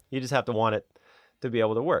want them. You just have to want it to be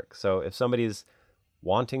able to work. So if somebody's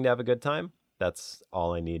wanting to have a good time, that's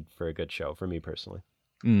all I need for a good show for me personally.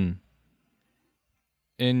 Mm.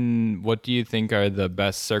 And what do you think are the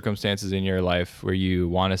best circumstances in your life where you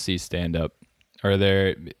want to see stand up? Are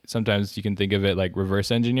there sometimes you can think of it like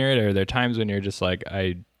reverse engineer it, or are there times when you're just like,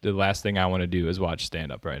 the last thing I want to do is watch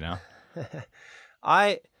stand up right now?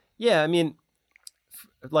 I mean,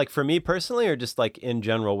 like for me personally, or just like in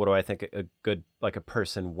general, what do I think a good, like a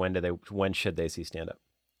person, when should they see stand up?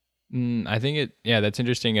 I think that's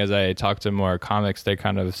interesting. As I talk to more comics, they're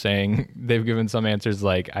kind of saying they've given some answers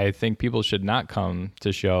like, I think people should not come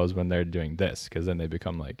to shows when they're doing this, because then they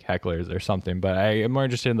become like hecklers or something. But I am more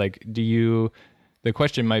interested in like, the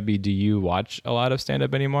question might be, do you watch a lot of stand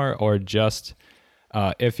up anymore, or just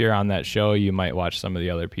if you're on that show, you might watch some of the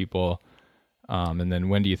other people? And then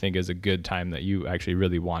when do you think is a good time that you actually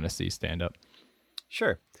really want to see stand up?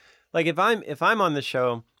 Sure. Like if I'm on the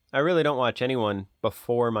show, I really don't watch anyone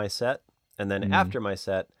before my set, and then after my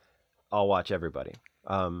set, I'll watch everybody.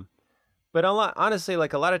 But honestly,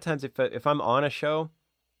 like a lot of times, if I'm on a show,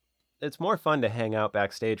 it's more fun to hang out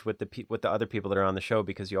backstage with the other people that are on the show,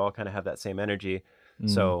 because you all kind of have that same energy.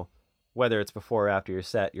 So whether it's before or after your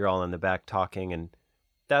set, you're all in the back talking, and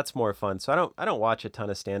that's more fun. So I don't watch a ton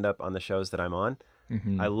of stand up on the shows that I'm on.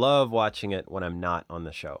 I love watching it when I'm not on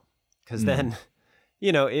the show, because then.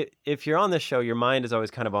 You know, if you're on the show, your mind is always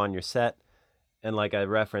kind of on your set. And like I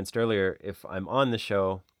referenced earlier, if I'm on the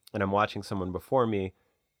show and I'm watching someone before me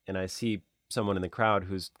and I see someone in the crowd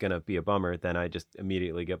who's going to be a bummer, then I just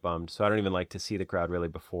immediately get bummed. So I don't even like to see the crowd really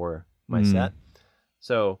before my set.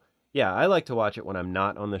 So yeah, I like to watch it when I'm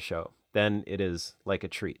not on the show. Then it is like a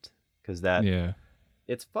treat, because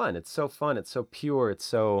it's fun. It's so fun. It's so pure. It's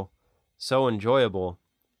so enjoyable.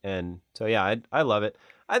 And so, yeah, I love it.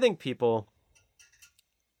 I think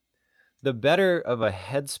the better of a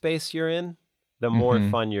headspace you're in, the more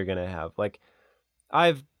fun you're going to have. Like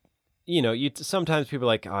sometimes people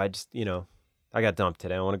are like, oh, I got dumped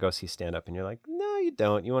today. I want to go see stand up. And you're like, no, you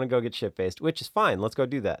don't. You want to go get shit faced, which is fine. Let's go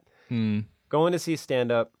do that. Going to see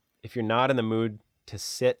stand up, if you're not in the mood to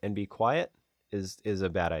sit and be quiet, is a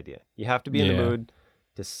bad idea. You have to be in the mood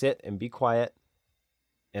to sit and be quiet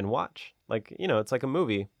and watch. Like, it's like a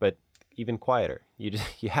movie, but even quieter.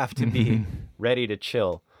 You have to be ready to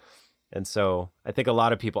chill. And so I think a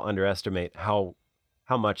lot of people underestimate how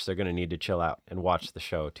much they're going to need to chill out and watch the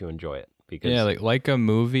show to enjoy it. Because like a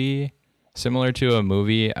movie, similar to a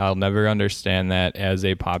movie, I'll never understand that as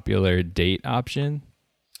a popular date option.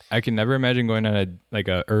 I can never imagine going on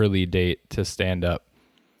a early date to stand up.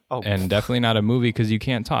 Oh, and definitely not a movie, because you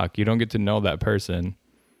can't talk. You don't get to know that person.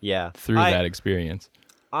 Through that experience.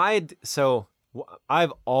 So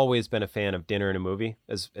I've always been a fan of dinner and a movie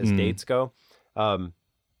as dates go.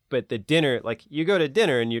 But the dinner, like you go to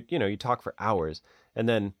dinner and you talk for hours, and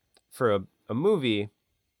then for a movie,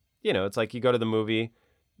 it's like you go to the movie,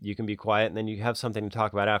 you can be quiet, and then you have something to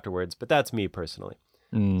talk about afterwards. But that's me personally.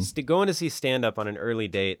 Going to see stand up on an early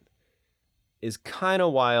date is kind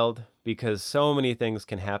of wild, because so many things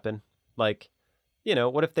can happen. Like,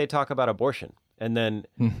 what if they talk about abortion, and then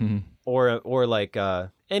or like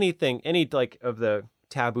anything, any like of the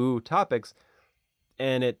taboo topics,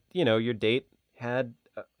 and your date had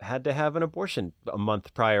to have an abortion a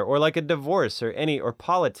month prior, or like a divorce, or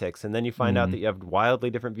politics, and then you find out that you have wildly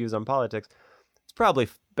different views on politics. It's probably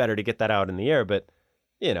better to get that out in the air, but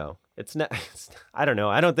it's not. I don't know.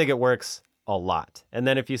 I don't think it works a lot. And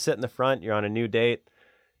then if you sit in the front, you're on a new date,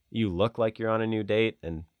 you look like you're on a new date,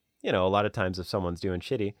 and a lot of times if someone's doing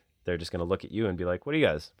shitty, they're just going to look at you and be like, "What are you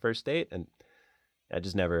guys, first date?" And that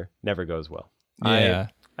just never goes well. I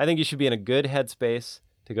think you should be in a good headspace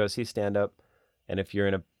to go see stand up. And if you're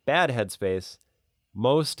in a bad headspace,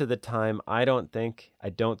 most of the time, I don't think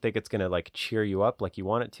it's going to like cheer you up like you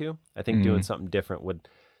want it to. I think doing something different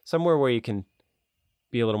somewhere where you can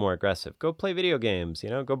be a little more aggressive. Go play video games,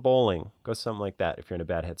 go bowling, go something like that if you're in a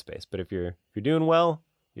bad headspace. But if you're doing well,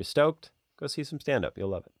 you're stoked, go see some stand up. You'll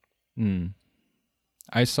love it.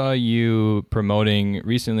 I saw you promoting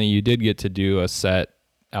recently. You did get to do a set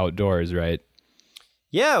outdoors, right?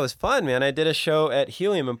 Yeah, it was fun, man. I did a show at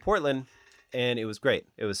Helium in Portland, and it was great.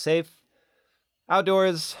 It was safe,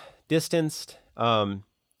 outdoors, distanced.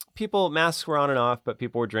 Masks were on and off, but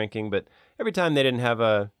people were drinking. But every time they didn't have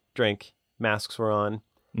a drink, masks were on.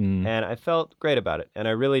 And I felt great about it. And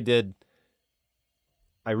I really did.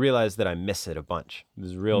 I realized that I miss it a bunch. It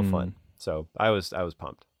was real fun. So I was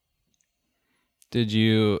pumped. Did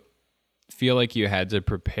you feel like you had to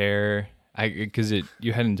prepare? Because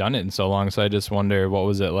you hadn't done it in so long, so I just wonder, what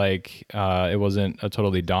was it like? It wasn't a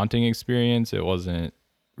totally daunting experience. It wasn't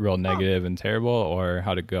real negative and terrible, or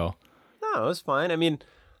how'd it go? No, No, it was fine. I mean,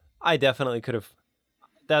 I definitely could have.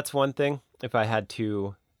 That's one thing. If I had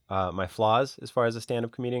to, my flaws as far as a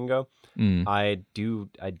stand-up comedian go, Mm. I do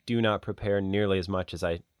not prepare nearly as much as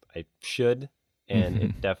I should, and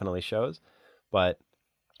it definitely shows. But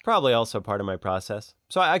probably also part of my process.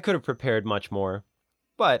 So I could have prepared much more,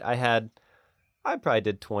 but I probably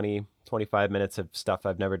did 20, 25 minutes of stuff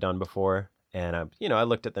I've never done before, and I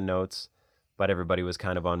looked at the notes, but everybody was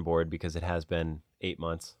kind of on board because it has been 8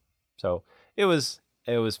 months. So it was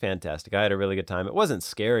fantastic. I had a really good time. It wasn't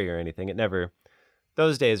scary or anything.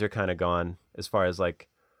 Those days are kind of gone as far as like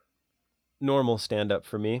normal stand up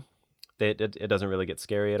for me. It doesn't really get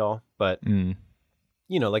scary at all. But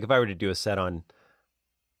like if I were to do a set on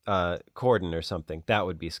Corden or something, that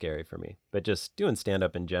would be scary for me. But just doing stand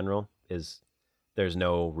up in general there's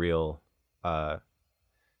no real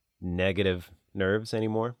negative nerves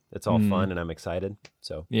anymore. It's all fun and I'm excited.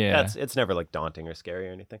 So yeah, it's never like daunting or scary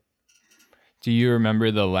or anything. Do you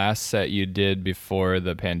remember the last set you did before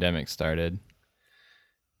the pandemic started?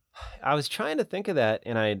 I was trying to think of that,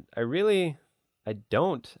 and I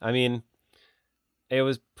don't. I mean, it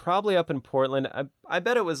was probably up in Portland. I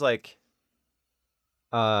bet it was like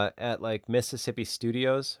at like Mississippi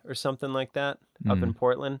Studios or something like that up in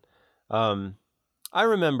Portland. I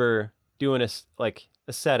remember doing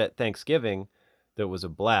a set at Thanksgiving that was a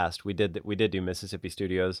blast. We did do Mississippi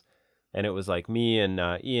Studios, and it was like me and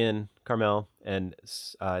Ian Carmel and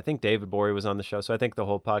I think David Bory was on the show. So I think the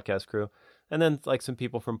whole podcast crew, and then like some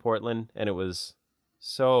people from Portland, and it was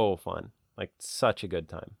so fun, like such a good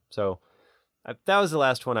time. So that was the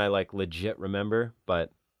last one I like legit remember,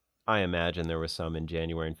 but I imagine there was some in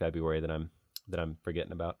January and February that I'm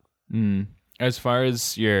forgetting about. As far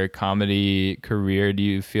as your comedy career, do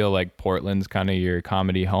you feel like Portland's kind of your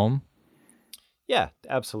comedy home? Yeah,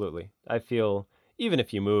 absolutely. I feel even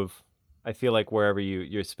if you move, I feel like wherever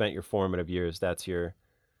you spent your formative years, that's your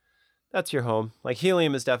home. Like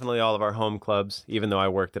Helium is definitely all of our home clubs, even though I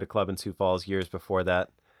worked at a club in Sioux Falls years before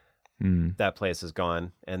that. That place is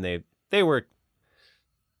gone, and they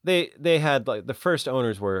had like the first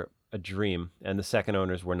owners were a dream, and the second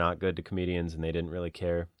owners were not good to comedians, and they didn't really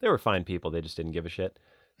care. They were fine people, they just didn't give a shit.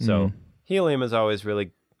 So Helium has always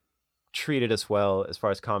really treated us well as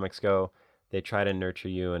far as comics go. They try to nurture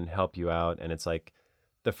you and help you out, and it's like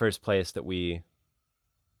the first place that we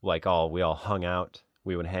all hung out.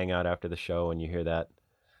 We would hang out after the show, and you hear that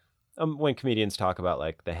when comedians talk about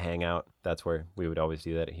like the hangout, that's where we would always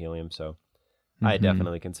do that at Helium. So I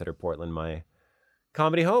definitely consider Portland my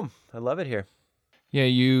comedy home. I love it here. Yeah,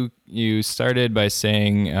 you started by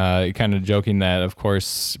saying, kind of joking that, of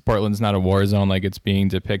course, Portland's not a war zone like it's being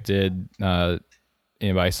depicted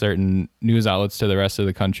by certain news outlets to the rest of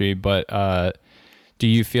the country. But do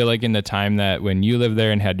you feel like in the time that when you lived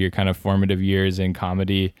there and had your kind of formative years in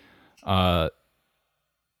comedy, I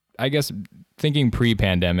guess thinking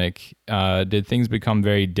pre-pandemic, did things become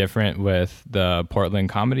very different with the Portland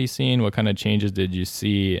comedy scene? What kind of changes did you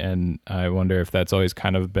see? And I wonder if that's always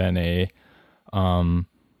kind of been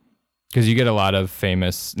because you get a lot of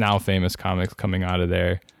famous comics coming out of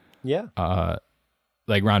there. Yeah.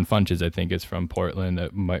 Like Ron Funches, I think, is from Portland.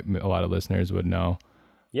 That a lot of listeners would know.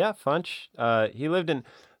 Yeah, Funch. He lived in,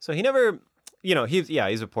 so he never,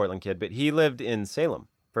 he's a Portland kid, but he lived in Salem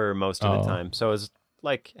for most of the time. So it was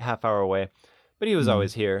like half hour away, but he was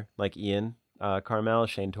always here. Like Ian Carmel,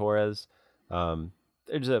 Shane Torres.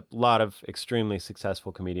 There's a lot of extremely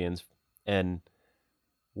successful comedians, and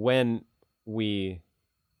when we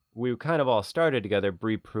kind of all started together.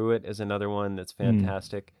 Bree Pruitt is another one that's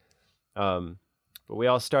fantastic. But we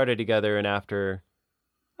all started together, and after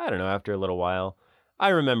a little while, I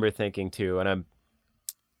remember thinking too, and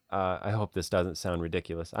I hope this doesn't sound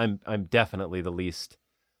ridiculous. I'm definitely the least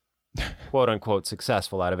quote unquote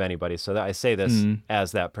successful out of anybody. So that I say this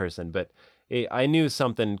as that person, but I knew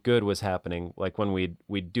something good was happening. Like when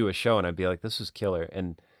we'd do a show and I'd be like, this was killer.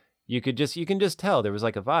 And you can just tell there was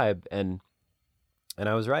like a vibe, and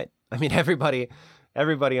I was right. I mean, everybody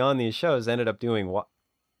on these shows ended up doing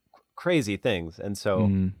crazy things. And so,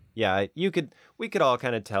 yeah, we could all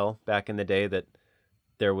kind of tell back in the day that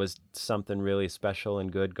there was something really special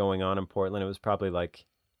and good going on in Portland. It was probably like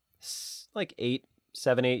 7, 8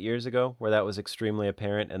 years ago where that was extremely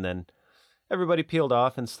apparent. And then everybody peeled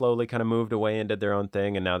off and slowly kind of moved away and did their own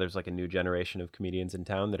thing. And now there's like a new generation of comedians in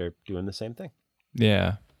town that are doing the same thing.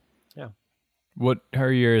 Yeah. Yeah. What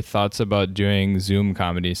are your thoughts about doing Zoom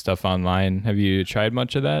comedy stuff online? Have you tried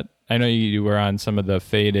much of that? I know you were on some of the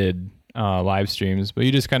Faded live streams, but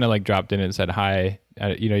you just kind of like dropped in and said hi.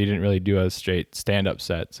 You didn't really do a straight stand-up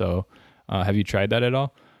set. So have you tried that at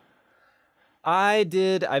all? I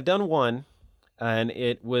did. I've done one, and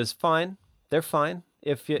it was fine. they're fine.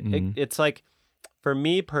 If it's like, for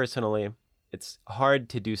me personally, it's hard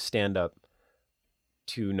to do stand-up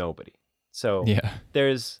to nobody. So Yeah.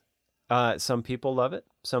 there's some people love it.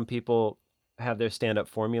 Some people have their stand-up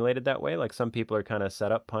formulated that way. Like some people are kind of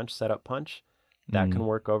set up, punch. That can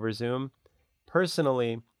work over Zoom.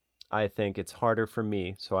 Personally, I think it's harder for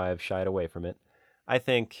me, so I have shied away from it. I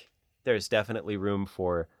think there's definitely room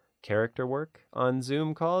for character work on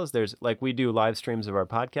Zoom calls. There's like, we do live streams of our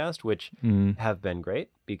podcast, which have been great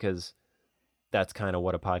because that's kind of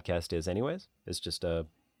what a podcast is anyways. It's just a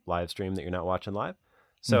live stream that you're not watching live.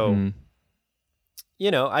 So,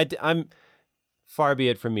 you know, I'm far be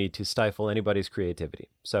it from me to stifle anybody's creativity.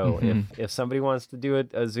 So if somebody wants to do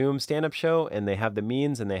a Zoom stand-up show and they have the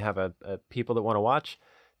means and they have a people that want to watch,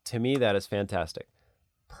 to me, that is fantastic.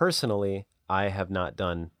 Personally, I have not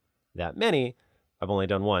done that many. I've only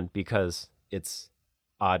done one because it's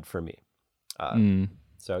odd for me.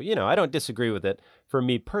 So, you know, I don't disagree with it. For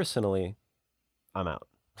me personally, I'm out.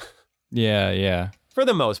 Yeah. For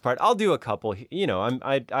the most part, I'll do a couple. You know,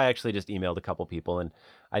 I actually just emailed a couple people, and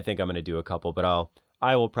I think I'm going to do a couple. But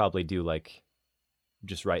I will probably do like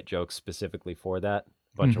just write jokes specifically for that,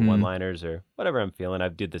 a bunch of one-liners or whatever I'm feeling. I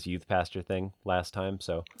did this youth pastor thing last time,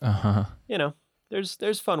 so you know,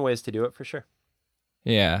 there's fun ways to do it for sure.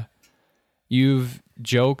 Yeah, you've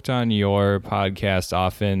joked on your podcast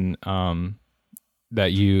often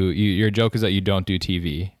that your joke is that you don't do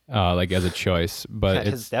TV. Like as a choice, but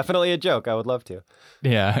it's definitely a joke. I would love to.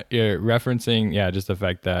 Yeah, you're referencing just the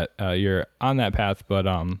fact that you're on that path, but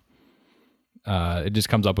it just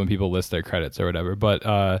comes up when people list their credits or whatever.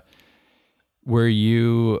 But were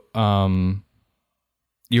you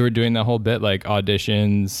were doing the whole bit like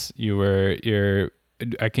auditions?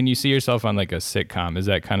 Can you see yourself on like a sitcom? Is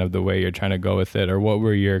that kind of the way you're trying to go with it, or what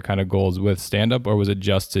were your kind of goals with stand up, or was it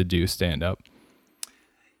just to do stand up?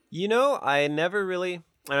 You know, I never really.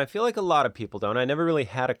 And I feel like a lot of people don't. I never really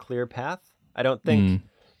had a clear path. I don't think,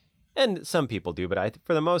 and some people do, but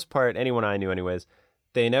for the most part, anyone I knew anyways,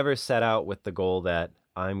 they never set out with the goal that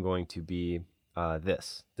I'm going to be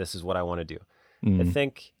this. This is what I want to do. I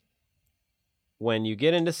think when you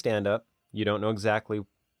get into stand-up, you don't know exactly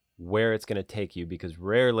where it's going to take you because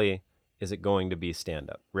rarely is it going to be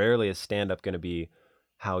stand-up. Rarely is stand-up going to be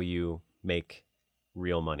how you make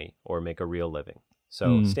real money or make a real living.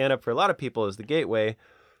 So stand-up for a lot of people is the gateway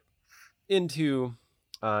into,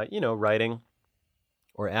 writing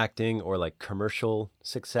or acting or like commercial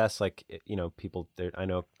success. Like, you know, people there, I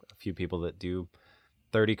know a few people that do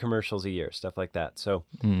 30 commercials a year, stuff like that. So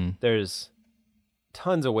there's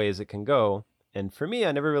tons of ways it can go. And for me,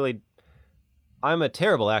 I'm a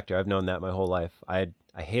terrible actor. I've known that my whole life. I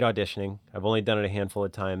hate auditioning. I've only done it a handful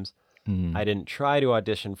of times. I didn't try to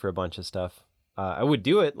audition for a bunch of stuff. I would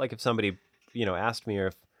do it like if somebody asked me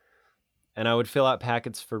and I would fill out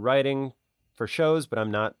packets for writing for shows, but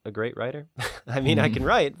I'm not a great writer. I mean, I can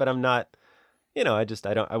write, but I'm not, I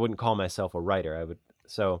wouldn't call myself a writer. With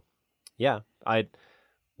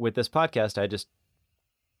this podcast,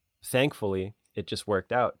 thankfully it just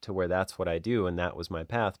worked out to where that's what I do. And that was my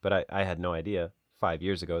path. But I had no idea 5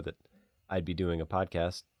 years ago that I'd be doing a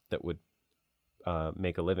podcast that would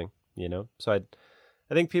make a living, So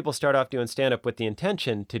I think people start off doing stand-up with the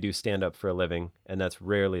intention to do stand-up for a living, and that's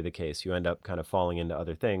rarely the case. You end up kind of falling into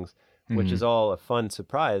other things, which is all a fun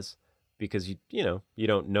surprise because you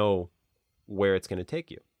don't know where it's going to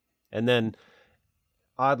take you. And then,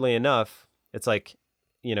 oddly enough, it's like,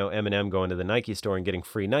 Eminem going to the Nike store and getting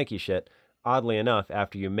free Nike shit. Oddly enough,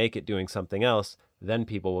 after you make it doing something else, then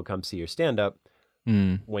people will come see your stand-up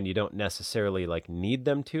when you don't necessarily like need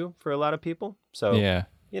them to for a lot of people. So yeah.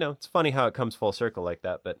 It's funny how it comes full circle like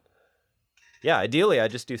that. But yeah, ideally, I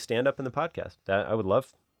just do stand-up in the podcast. That I would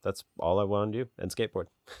love. That's all I want to do, and skateboard.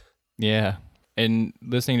 Yeah. And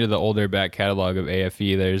listening to the older back catalog of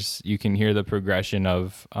AFE, you can hear the progression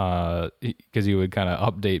of, because you would kind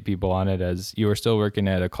of update people on it as you were still working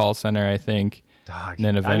at a call center, I think. And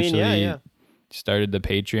then eventually started the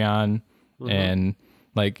Patreon. And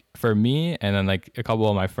like for me, and then like a couple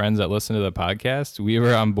of my friends that listen to the podcast, we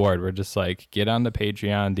were on board. We're just like, get on the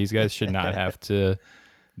Patreon. These guys should not have to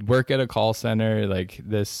work at a call center like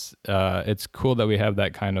this. It's cool that we have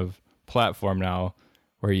that kind of platform now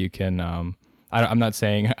where you can, I'm not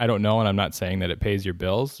saying, I don't know, and I'm not saying that it pays your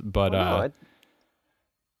bills, but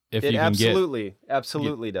if you can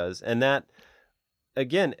absolutely does. And that,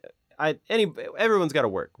 again, everyone's got to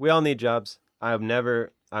work. We all need jobs. I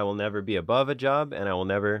will never be above a job, and I will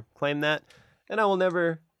never claim that, and I will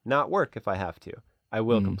never not work if I have to. I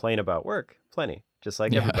will complain about work plenty, just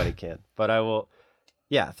like everybody can. But I will,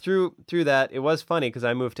 through that, it was funny because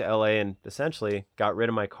I moved to LA and essentially got rid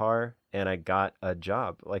of my car and I got a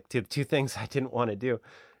job. Like two things I didn't want to do,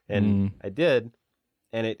 and I did.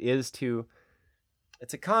 And it's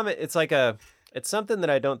something that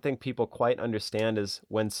I don't think people quite understand is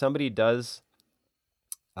when somebody does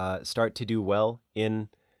start to do well in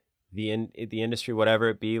the industry, whatever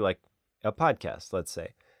it be, like a podcast, let's say.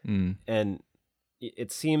 And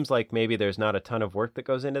it seems like maybe there's not a ton of work that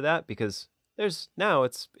goes into that, because it's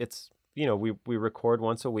we record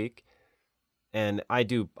once a week and I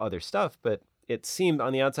do other stuff, but it seemed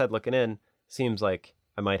on the outside looking in, seems like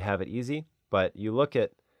I might have it easy. But you look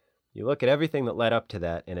at everything that led up to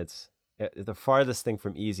that, and it's the farthest thing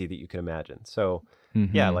from easy that you can imagine. So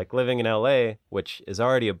yeah, like living in LA, which is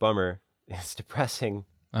already a bummer, it's depressing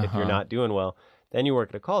if you're not doing well. Then you work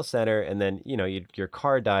at a call center, and then your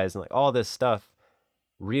car dies, and like all this stuff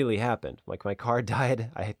really happened. Like my car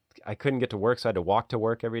died, I couldn't get to work, so I had to walk to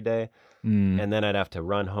work every day, and then I'd have to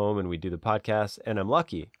run home, and we do the podcast, and I'm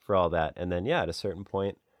lucky for all that. And then at a certain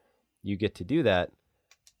point, you get to do that,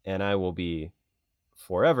 and I will be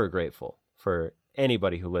forever grateful for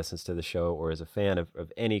anybody who listens to the show or is a fan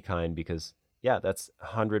of any kind, because that's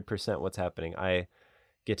 100% what's happening. I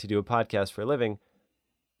get to do a podcast for a living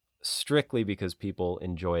strictly because people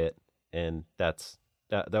enjoy it, and that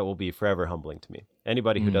will be forever humbling to me.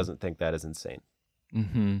 Anybody who doesn't think that is insane.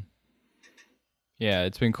 Yeah,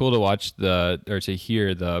 it's been cool to watch to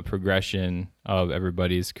hear the progression of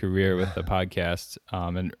everybody's career with the podcast.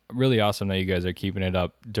 And really awesome that you guys are keeping it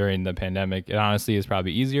up during the pandemic. It honestly is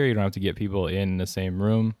probably easier. You don't have to get people in the same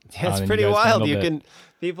room. Yeah, it's pretty wild.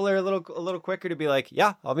 People are a little quicker to be like,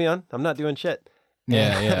 yeah, I'll be on. I'm not doing shit.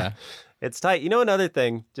 Yeah. It's tight. Another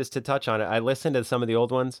thing, just to touch on it, I listen to some of the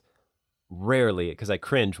old ones rarely because I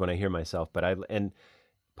cringe when I hear myself. And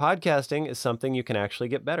podcasting is something you can actually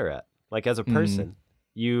get better at. Like as a person,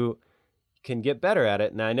 you can get better at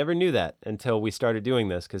it. And I never knew that until we started doing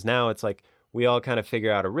this, because now it's like we all kind of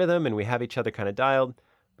figure out a rhythm and we have each other kind of dialed.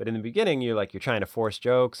 But in the beginning, you're trying to force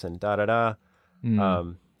jokes and da-da-da.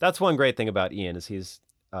 That's one great thing about Ian is he's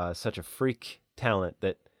such a freak talent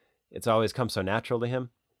that it's always come so natural to him,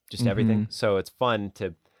 just everything. So it's fun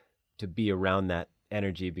to be around that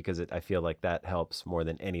energy, because I feel like that helps more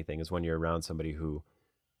than anything, is when you're around somebody who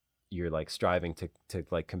you're like striving to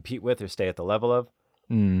like compete with or stay at the level of,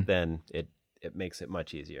 then it makes it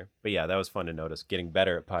much easier. But yeah, that was fun to notice, getting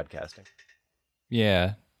better at podcasting.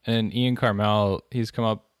 Yeah. And Ian Carmel, he's come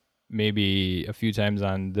up maybe a few times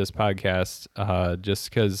on this podcast, just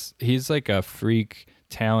because he's like a freak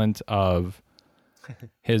talent of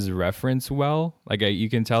his reference well. Like you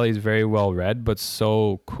can tell he's very well read, but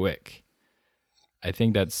so quick. I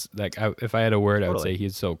think that's like, if I had a word, totally. I would say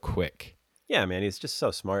he's so quick. Yeah, man, he's just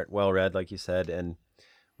so smart, well-read, like you said, and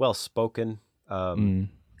well-spoken. The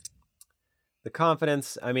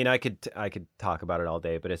confidence, I mean, I could talk about it all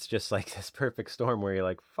day, but it's just like this perfect storm where you're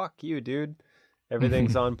like, fuck you, dude.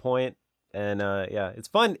 Everything's on point. And it's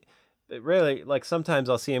fun. It really, like sometimes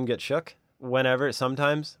I'll see him get shook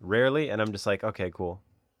sometimes, rarely. And I'm just like, okay, cool.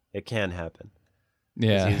 It can happen.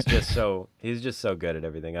 Yeah. He's just so good at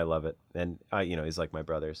everything. I love it. And he's like my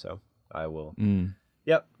brother, so I will.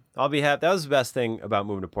 Yep. I'll be happy. That was the best thing about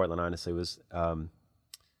moving to Portland, honestly, was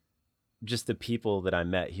just the people that I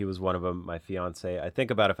met. He was one of them, my fiance. I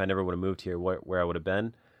think about if I never would have moved here, where I would have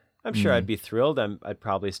been. I'm sure I'd be thrilled. I'd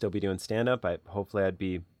probably still be doing stand-up. Hopefully I'd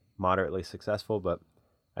be moderately successful, but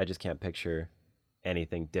I just can't picture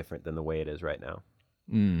anything different than the way it is right now.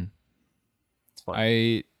 It's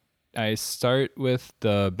fun. I start with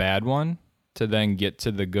the bad one to then get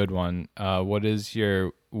to the good one. What is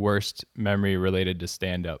your worst memory related to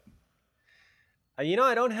stand-up? I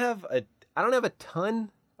don't have a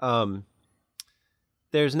ton. I've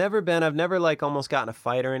never like almost gotten a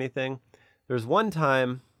fight or anything. There's one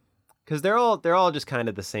time, because they're all just kind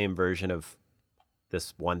of the same version of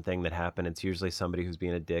this one thing that happened. It's usually somebody who's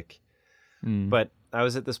being a dick. But I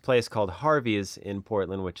was at this place called Harvey's in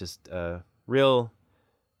Portland, which is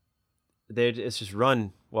it's just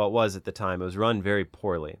run, well, it was at the time, it was run very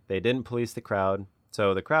poorly. They didn't police the crowd,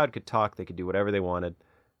 so the crowd could talk, they could do whatever they wanted.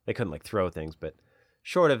 They couldn't like throw things, but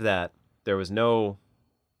short of that, they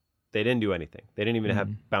didn't do anything. They didn't even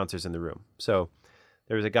have bouncers in the room. So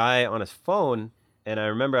there was a guy on his phone, and I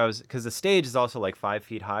remember because the stage is also like 5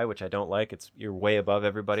 feet high, which I don't like. You're way above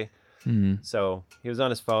everybody. So he was on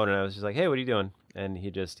his phone, and I was just like, hey, what are you doing? And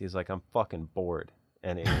he's like, I'm fucking bored.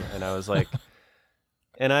 And I was like,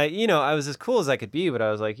 and I was as cool as I could be, but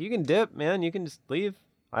I was like, you can dip, man. You can just leave.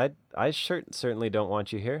 I certainly don't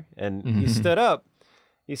want you here. And he stood up.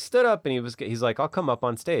 And he's like, I'll come up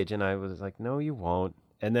on stage. And I was like, no, you won't.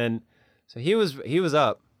 And then, so he was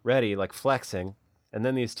up, ready, like flexing. And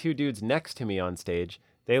then these two dudes next to me on stage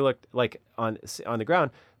They looked like on the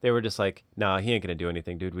ground. They were just like, nah, he ain't gonna do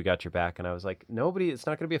anything, dude. We got your back. And I was like, nobody. It's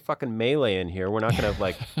not gonna be a fucking melee in here. We're not gonna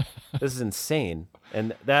like. This is insane.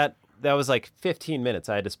 And that was like 15 minutes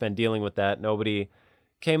I had to spend dealing with that. Nobody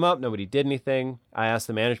came up. Nobody did anything. I asked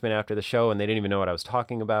the management after the show, and they didn't even know what I was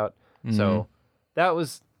talking about. Mm-hmm. So that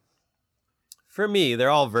was, for me, they're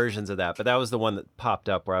all versions of that. But that was the one that popped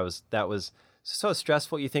up where that was so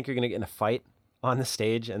stressful. You think you're gonna get in a fight on the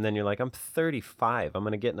stage, and then you're like, I'm 35. I'm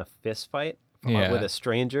gonna get in a fist fight with a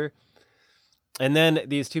stranger. And then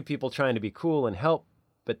these two people trying to be cool and help,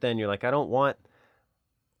 but then you're like, I don't want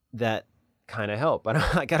that kind of help.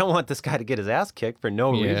 I don't want this guy to get his ass kicked for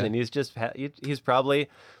no reason. He's just he's probably,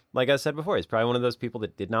 like I said before, he's probably one of those people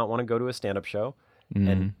that did not want to go to a stand-up show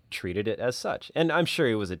and treated it as such. And I'm sure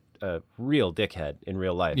he was a real dickhead in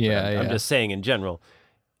real life. I'm just saying in general,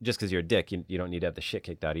 just because you're a dick, you don't need to have the shit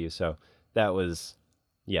kicked out of you. So that was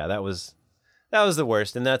the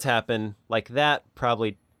worst. And that's happened like that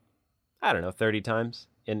probably, I don't know, 30 times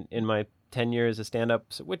in my 10 years of stand-up,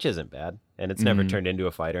 which isn't bad. And it's never turned into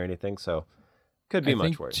a fight or anything. So could be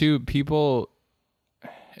much worse. Too, people,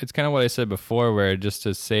 it's kind of what I said before, where just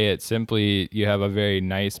to say it simply, you have a very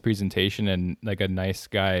nice presentation and like a nice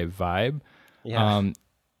guy vibe. Yeah.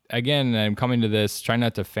 Again, I'm coming to this, trying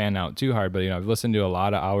not to fan out too hard, but I've listened to a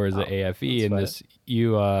lot of hours of AFE, and this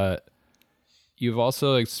you've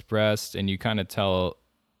also expressed, and you kind of tell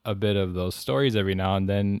a bit of those stories every now and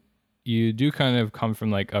then. You do kind of come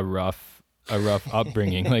from like a rough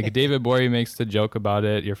upbringing. Like David Bory makes the joke about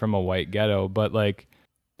it. You're from a white ghetto, but like,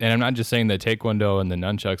 and I'm not just saying the taekwondo and the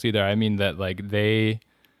nunchucks either. I mean that like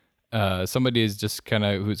somebody is just kind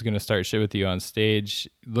of who's going to start shit with you on stage,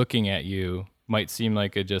 looking at you might seem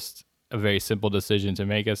like just a very simple decision to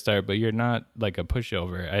make at start, but you're not like a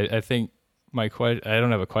pushover. I think I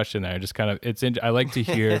don't have a question there. I just kind of, I like to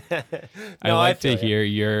hear, hear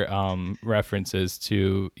your references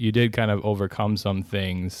to, you did kind of overcome some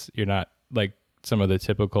things. You're not like some of the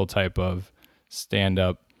typical type of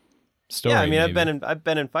stand-up story. Yeah, I mean, I've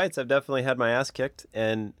been in fights. I've definitely had my ass kicked,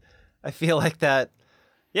 and I feel like that.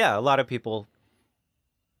 Yeah, a lot of people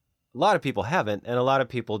haven't, and a lot of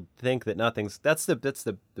people think that nothing's. That's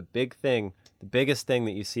the big thing, the biggest thing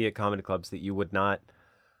that you see at comedy clubs that you would not.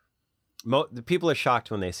 The people are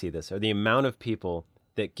shocked when they see this, or the amount of people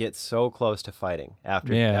that get so close to fighting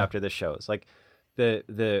after the shows. Like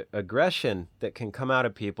the aggression that can come out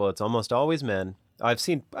of people. It's almost always men. I've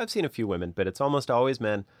seen a few women, but it's almost always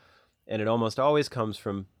men, and it almost always comes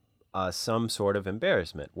from some sort of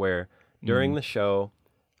embarrassment. Where during the show,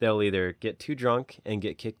 they'll either get too drunk and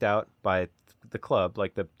get kicked out by the club,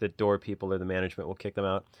 like the door people or the management will kick them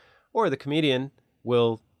out, or the comedian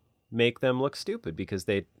will make them look stupid because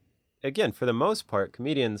they. Again, for the most part,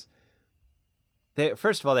 comedians,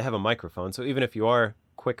 first of all, they have a microphone. So even if you are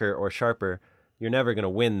quicker or sharper, you're never going to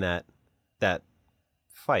win that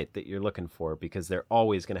fight that you're looking for, because they're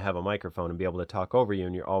always going to have a microphone and be able to talk over you,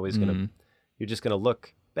 and you're always you're just going to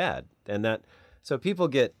look bad. And so people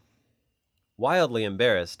get wildly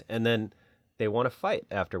embarrassed, and then they want to fight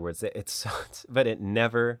afterwards. But it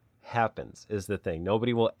never happens is the thing.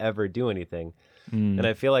 Nobody will ever do anything. And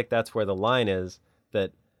I feel like that's where the line is,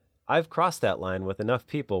 that I've crossed that line with enough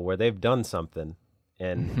people where they've done something,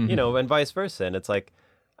 and, and vice versa. And it's like,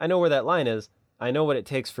 I know where that line is. I know what it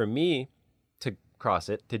takes for me to cross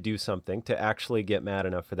it, to do something, to actually get mad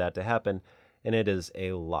enough for that to happen. And it is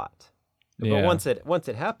a lot. Yeah. But once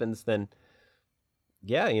it happens, then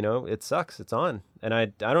it sucks. It's on. And I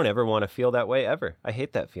don't ever want to feel that way ever. I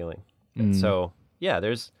hate that feeling. And so,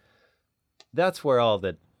 that's where all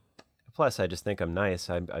the, plus I just think I'm nice.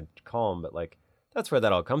 I'm calm, but like, that's where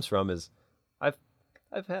that all comes from. Is I've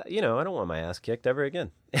had, I don't want my ass kicked ever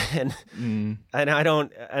again, and I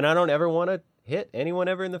don't ever want to hit anyone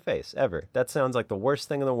ever in the face ever. That sounds like the worst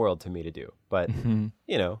thing in the world to me to do. But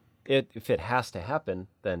if it has to happen,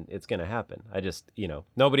 then it's gonna happen. I just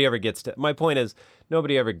nobody ever gets to. My point is,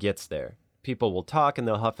 nobody ever gets there. People will talk and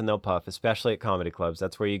they'll huff and they'll puff, especially at comedy clubs.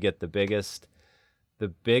 That's where you get the biggest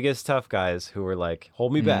tough guys who are like,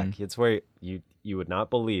 hold me back. It's where you would not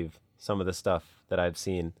believe some of the stuff that I've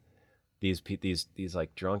seen, these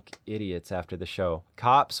like drunk idiots after the show.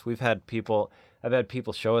 Cops, I've had people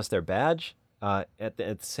show us their badge at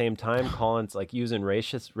the same time, calling, like, using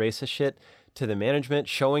racist shit to the management,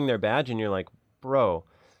 showing their badge, and you're like, bro,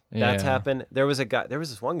 that's happened. There was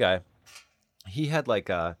this one guy, he had like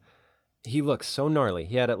he looked so gnarly.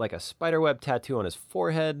 He had like a spiderweb tattoo on his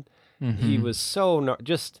forehead. He was so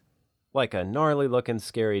just like a gnarly looking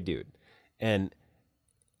scary dude. And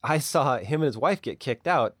I saw him and his wife get kicked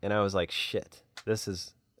out, and I was like, shit, this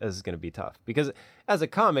is going to be tough. Because as a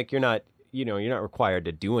comic, you're not, you're not required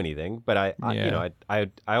to do anything, but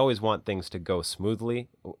I always want things to go smoothly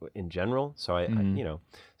in general. So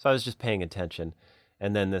so I was just paying attention.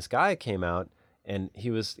 And then this guy came out and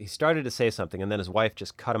he started to say something, and then his wife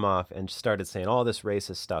just cut him off and started saying all this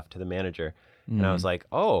racist stuff to the manager. And I was like,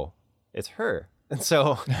 oh, it's her. And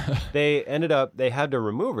so they had to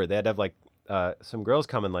remove her. They had to have like some girls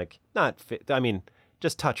come and like,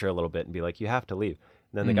 just touch her a little bit and be like, you have to leave.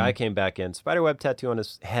 And then the guy came back in, spiderweb tattoo on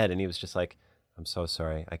his head, and he was just like, I'm so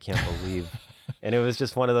sorry. I can't believe. And it was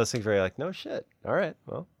just one of those things where you're like, no shit. All right.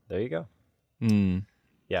 Well, there you go.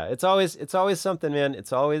 Yeah, it's always something, man.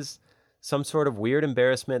 It's always some sort of weird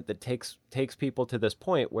embarrassment that takes people to this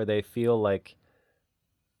point where they feel like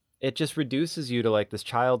it just reduces you to like this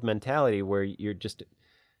child mentality where you're just,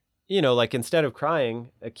 like instead of crying,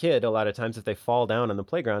 a kid, a lot of times if they fall down on the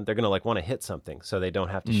playground, they're going to like want to hit something so they don't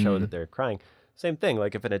have to show that they're crying. Same thing.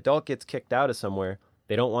 Like if an adult gets kicked out of somewhere,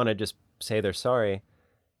 they don't want to just say they're sorry.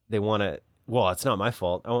 They want to, well, it's not my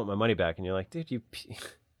fault. I want my money back. And you're like, dude,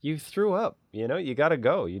 you threw up, you got to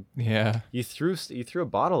go. You threw a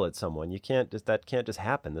bottle at someone. That can't just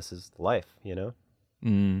happen. This is life,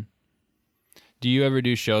 Do you ever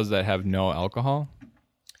do shows that have no alcohol?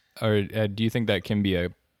 Or do you think that can be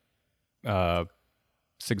a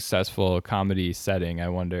successful comedy setting? I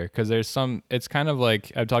wonder, because it's kind of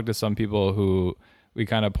like I've talked to some people who we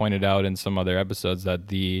kind of pointed out in some other episodes that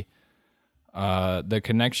the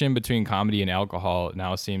connection between comedy and alcohol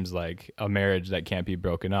now seems like a marriage that can't be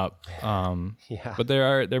broken up. But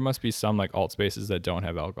there must be some like alt spaces that don't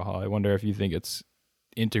have alcohol. I wonder if you think it's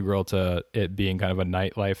integral to it being kind of a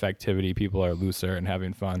nightlife activity. People are looser and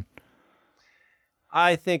having fun.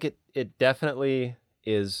 I think it definitely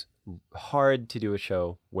is hard to do a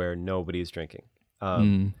show where nobody's drinking.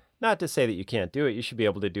 Not to say that you can't do it. You should be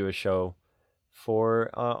able to do a show for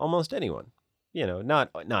almost anyone.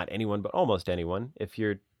 Not anyone, but almost anyone. If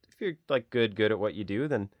you're like good at what you do,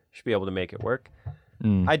 then you should be able to make it work.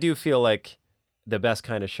 I do feel like the best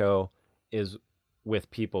kind of show is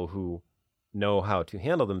with people who know how to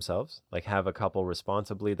handle themselves, like have a couple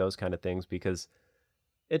responsibly, those kind of things, because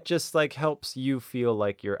it just like helps you feel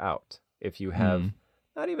like you're out. If you have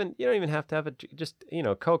you don't even have to have just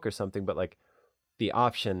Coke or something, but like the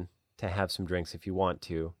option to have some drinks if you want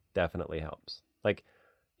to definitely helps. Like,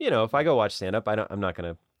 if I go watch stand up, I'm not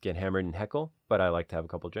going to get hammered and heckle, but I like to have a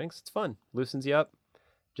couple drinks. It's fun. Loosens you up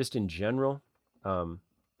just in general.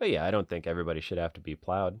 But yeah, I don't think everybody should have to be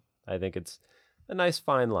plowed. I think it's a nice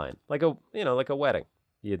fine line. Like a wedding.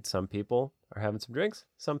 Some people are having some drinks,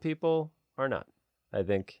 some people are not. I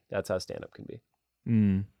think that's how stand up can be.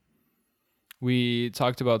 We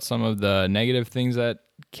talked about some of the negative things that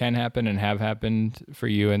can happen and have happened for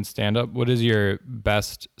you in stand up. What is your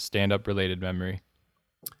best stand up related memory?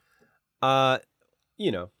 Almost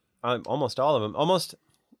all of them. Almost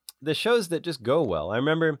the shows that just go well. I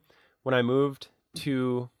remember when I moved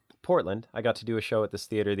to Portland, I got to do a show at this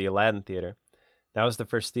theater, the Aladdin Theater. That was the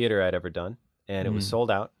first theater I'd ever done, and it was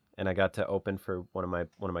sold out. And I got to open for one of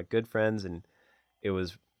my good friends, and it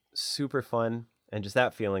was super fun. And just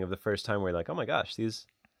that feeling of the first time where you're like, oh my gosh,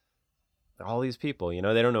 all these people, they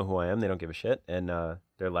don't know who I am, they don't give a shit, and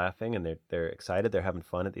they're laughing and they're excited, they're having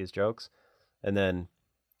fun at these jokes. And then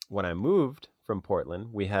when I moved from Portland,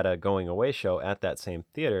 we had a going away show at that same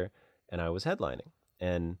theater, and I was headlining.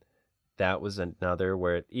 And that was another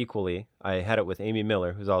where equally, I had it with Amy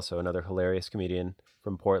Miller, who's also another hilarious comedian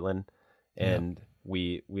from Portland. And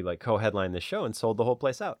we like co-headlined this show and sold the whole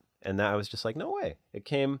place out. And that I was just like, no way. It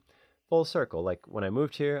came full circle. Like when I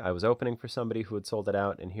moved here, I was opening for somebody who had sold it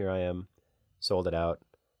out, and here I am, sold it out.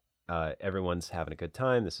 Everyone's having a good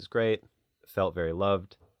time. This is great. Felt very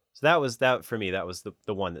loved. So that for me, that was the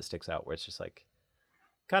one that sticks out, where it's just like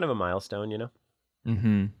kind of a milestone,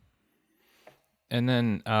 Mm-hmm. And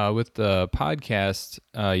then with the podcast,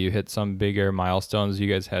 you hit some bigger milestones.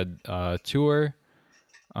 You guys had a tour.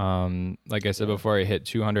 Like I said before, it hit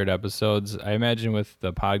 200 episodes. I imagine with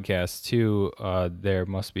the podcast too, there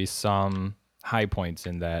must be some high points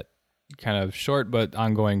in that kind of short but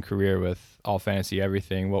ongoing career with All Fantasy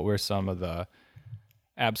Everything. What were some of the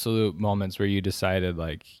absolute moments where you decided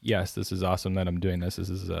like, yes, this is awesome that I'm doing this. This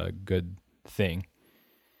is a good thing.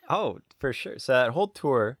 Oh, for sure. So that whole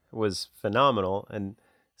tour was phenomenal, and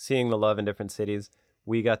seeing the love in different cities.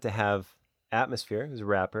 We got to have Atmosphere, who's a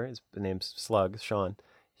rapper. His name's Slug, Sean.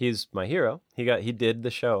 He's my hero. He did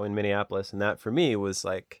the show in Minneapolis, and that for me was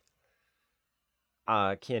like,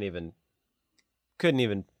 couldn't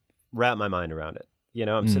even wrap my mind around it.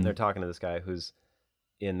 I'm sitting there talking to this guy who's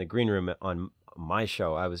in the green room on my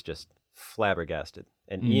show. I was just flabbergasted.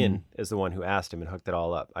 And Ian is the one who asked him and hooked it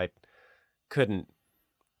all up. I couldn't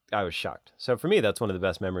shocked. So for me, that's one of the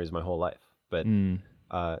best memories of my whole life. But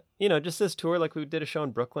just this tour, like we did a show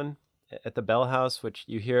in Brooklyn at the Bell House, which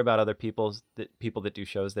you hear about other people that do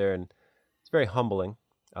shows there, and it's very humbling.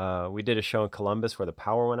 We did a show in Columbus where the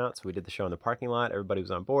power went out, so we did the show in the parking lot. Everybody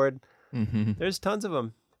was on board. Mm-hmm. There's tons of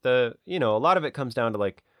them. A lot of it comes down to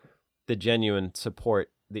like the genuine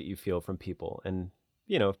support that you feel from people, and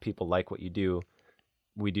if people like what you do,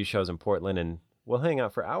 we do shows in Portland, and we'll hang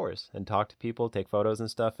out for hours and talk to people, take photos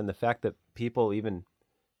and stuff. And the fact that people even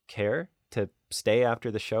care to stay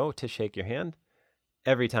after the show to shake your hand,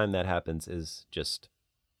 every time that happens is just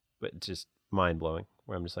mind blowing.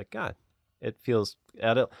 Where I'm just like, God, it feels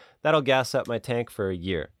that'll gas up my tank for a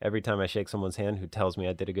year. Every time I shake someone's hand who tells me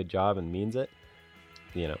I did a good job and means it,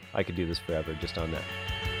 I could do this forever just on that.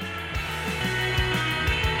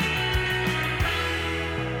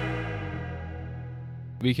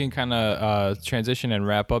 We can kind of transition and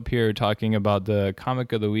wrap up here talking about the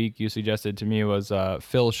comic of the week you suggested to me was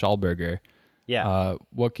Phil Schallberger. Yeah.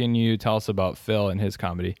 What can you tell us about Phil and his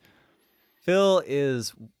comedy? Phil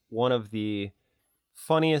is one of the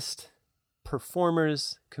funniest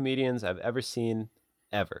performers, comedians I've ever seen,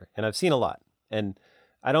 ever. And I've seen a lot. And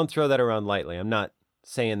I don't throw that around lightly. I'm not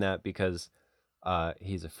saying that because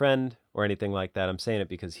he's a friend or anything like that. I'm saying it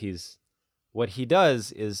because what he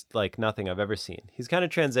does is like nothing I've ever seen. He's kind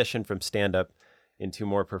of transitioned from stand-up into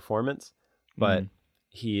more performance, but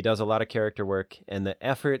he does a lot of character work, and the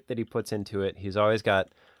effort that he puts into it, he's always got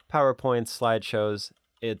PowerPoints, slideshows.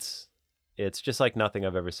 It's just like nothing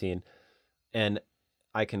I've ever seen. And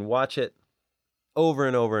I can watch it over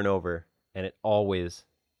and over and over, and it always,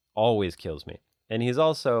 always kills me. And he's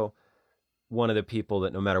also one of the people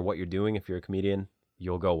that no matter what you're doing, if you're a comedian,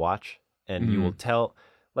 you'll go watch, and you will tell.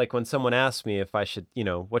 Like when someone asks me if I should,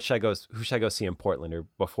 who should I go see in Portland or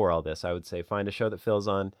before all this, I would say find a show that Phil's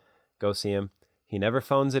on, go see him. He never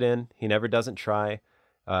phones it in. He never doesn't try.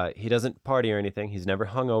 He doesn't party or anything. He's never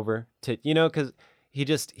hungover because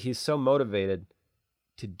he's so motivated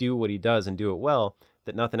to do what he does and do it well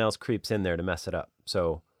that nothing else creeps in there to mess it up.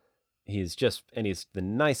 So he's the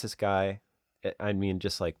nicest guy. I mean,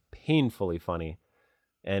 just like painfully funny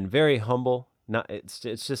and very humble. It's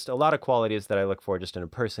just a lot of qualities that I look for just in a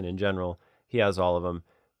person in general. He has all of them.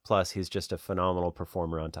 Plus, he's just a phenomenal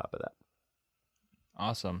performer on top of that.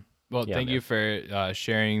 Awesome. Well, Yeah, thank man. you for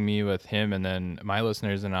sharing me with him, and then my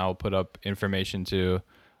listeners, and I'll put up information to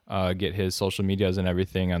get his social medias and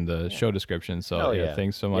everything on the show description. So Hell yeah.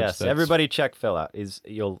 thanks so much. Yes, everybody check Phil out.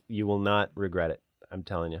 You will not regret it. I'm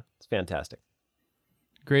telling you, it's fantastic.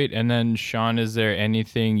 Great. And then, Sean, is there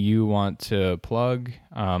anything you want to plug?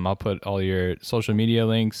 I'll put all your social media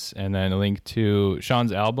links, and then a link to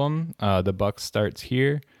Sean's album, The Buck Starts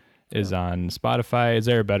Here, is on Spotify. Is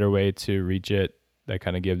there a better way to reach it that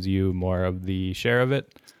kind of gives you more of the share of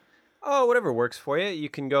it? Oh, whatever works for you. You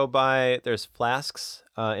can go there's Flasks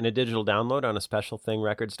in a digital download on a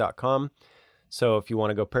specialthingrecords.com. So if you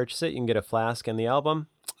want to go purchase it, you can get a Flask and the album.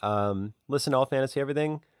 Listen to All Fantasy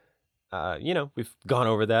Everything. We've gone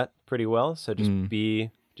over that pretty well. So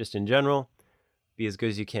just in general, be as good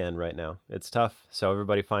as you can right now. It's tough. So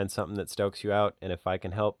everybody find something that stokes you out. And if I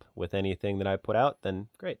can help with anything that I put out, then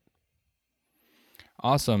great.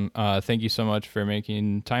 Awesome. Thank you so much for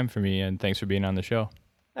making time for me, and thanks for being on the show.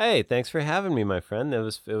 Hey, thanks for having me, my friend. It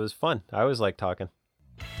was fun. I always like talking.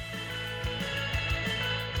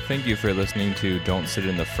 Thank you for listening to Don't Sit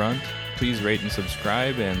in the Front. Please rate and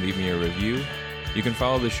subscribe and leave me a review. You can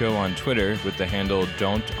follow the show on Twitter with the handle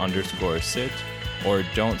don't_sit or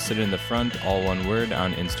Don't Sit in the Front, all one word,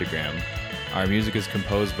 on Instagram. Our music is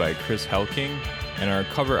composed by Chris Helking, and our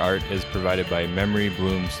cover art is provided by Memory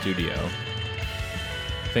Bloom Studio.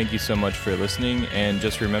 Thank you so much for listening, and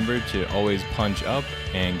just remember to always punch up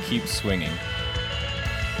and keep swinging.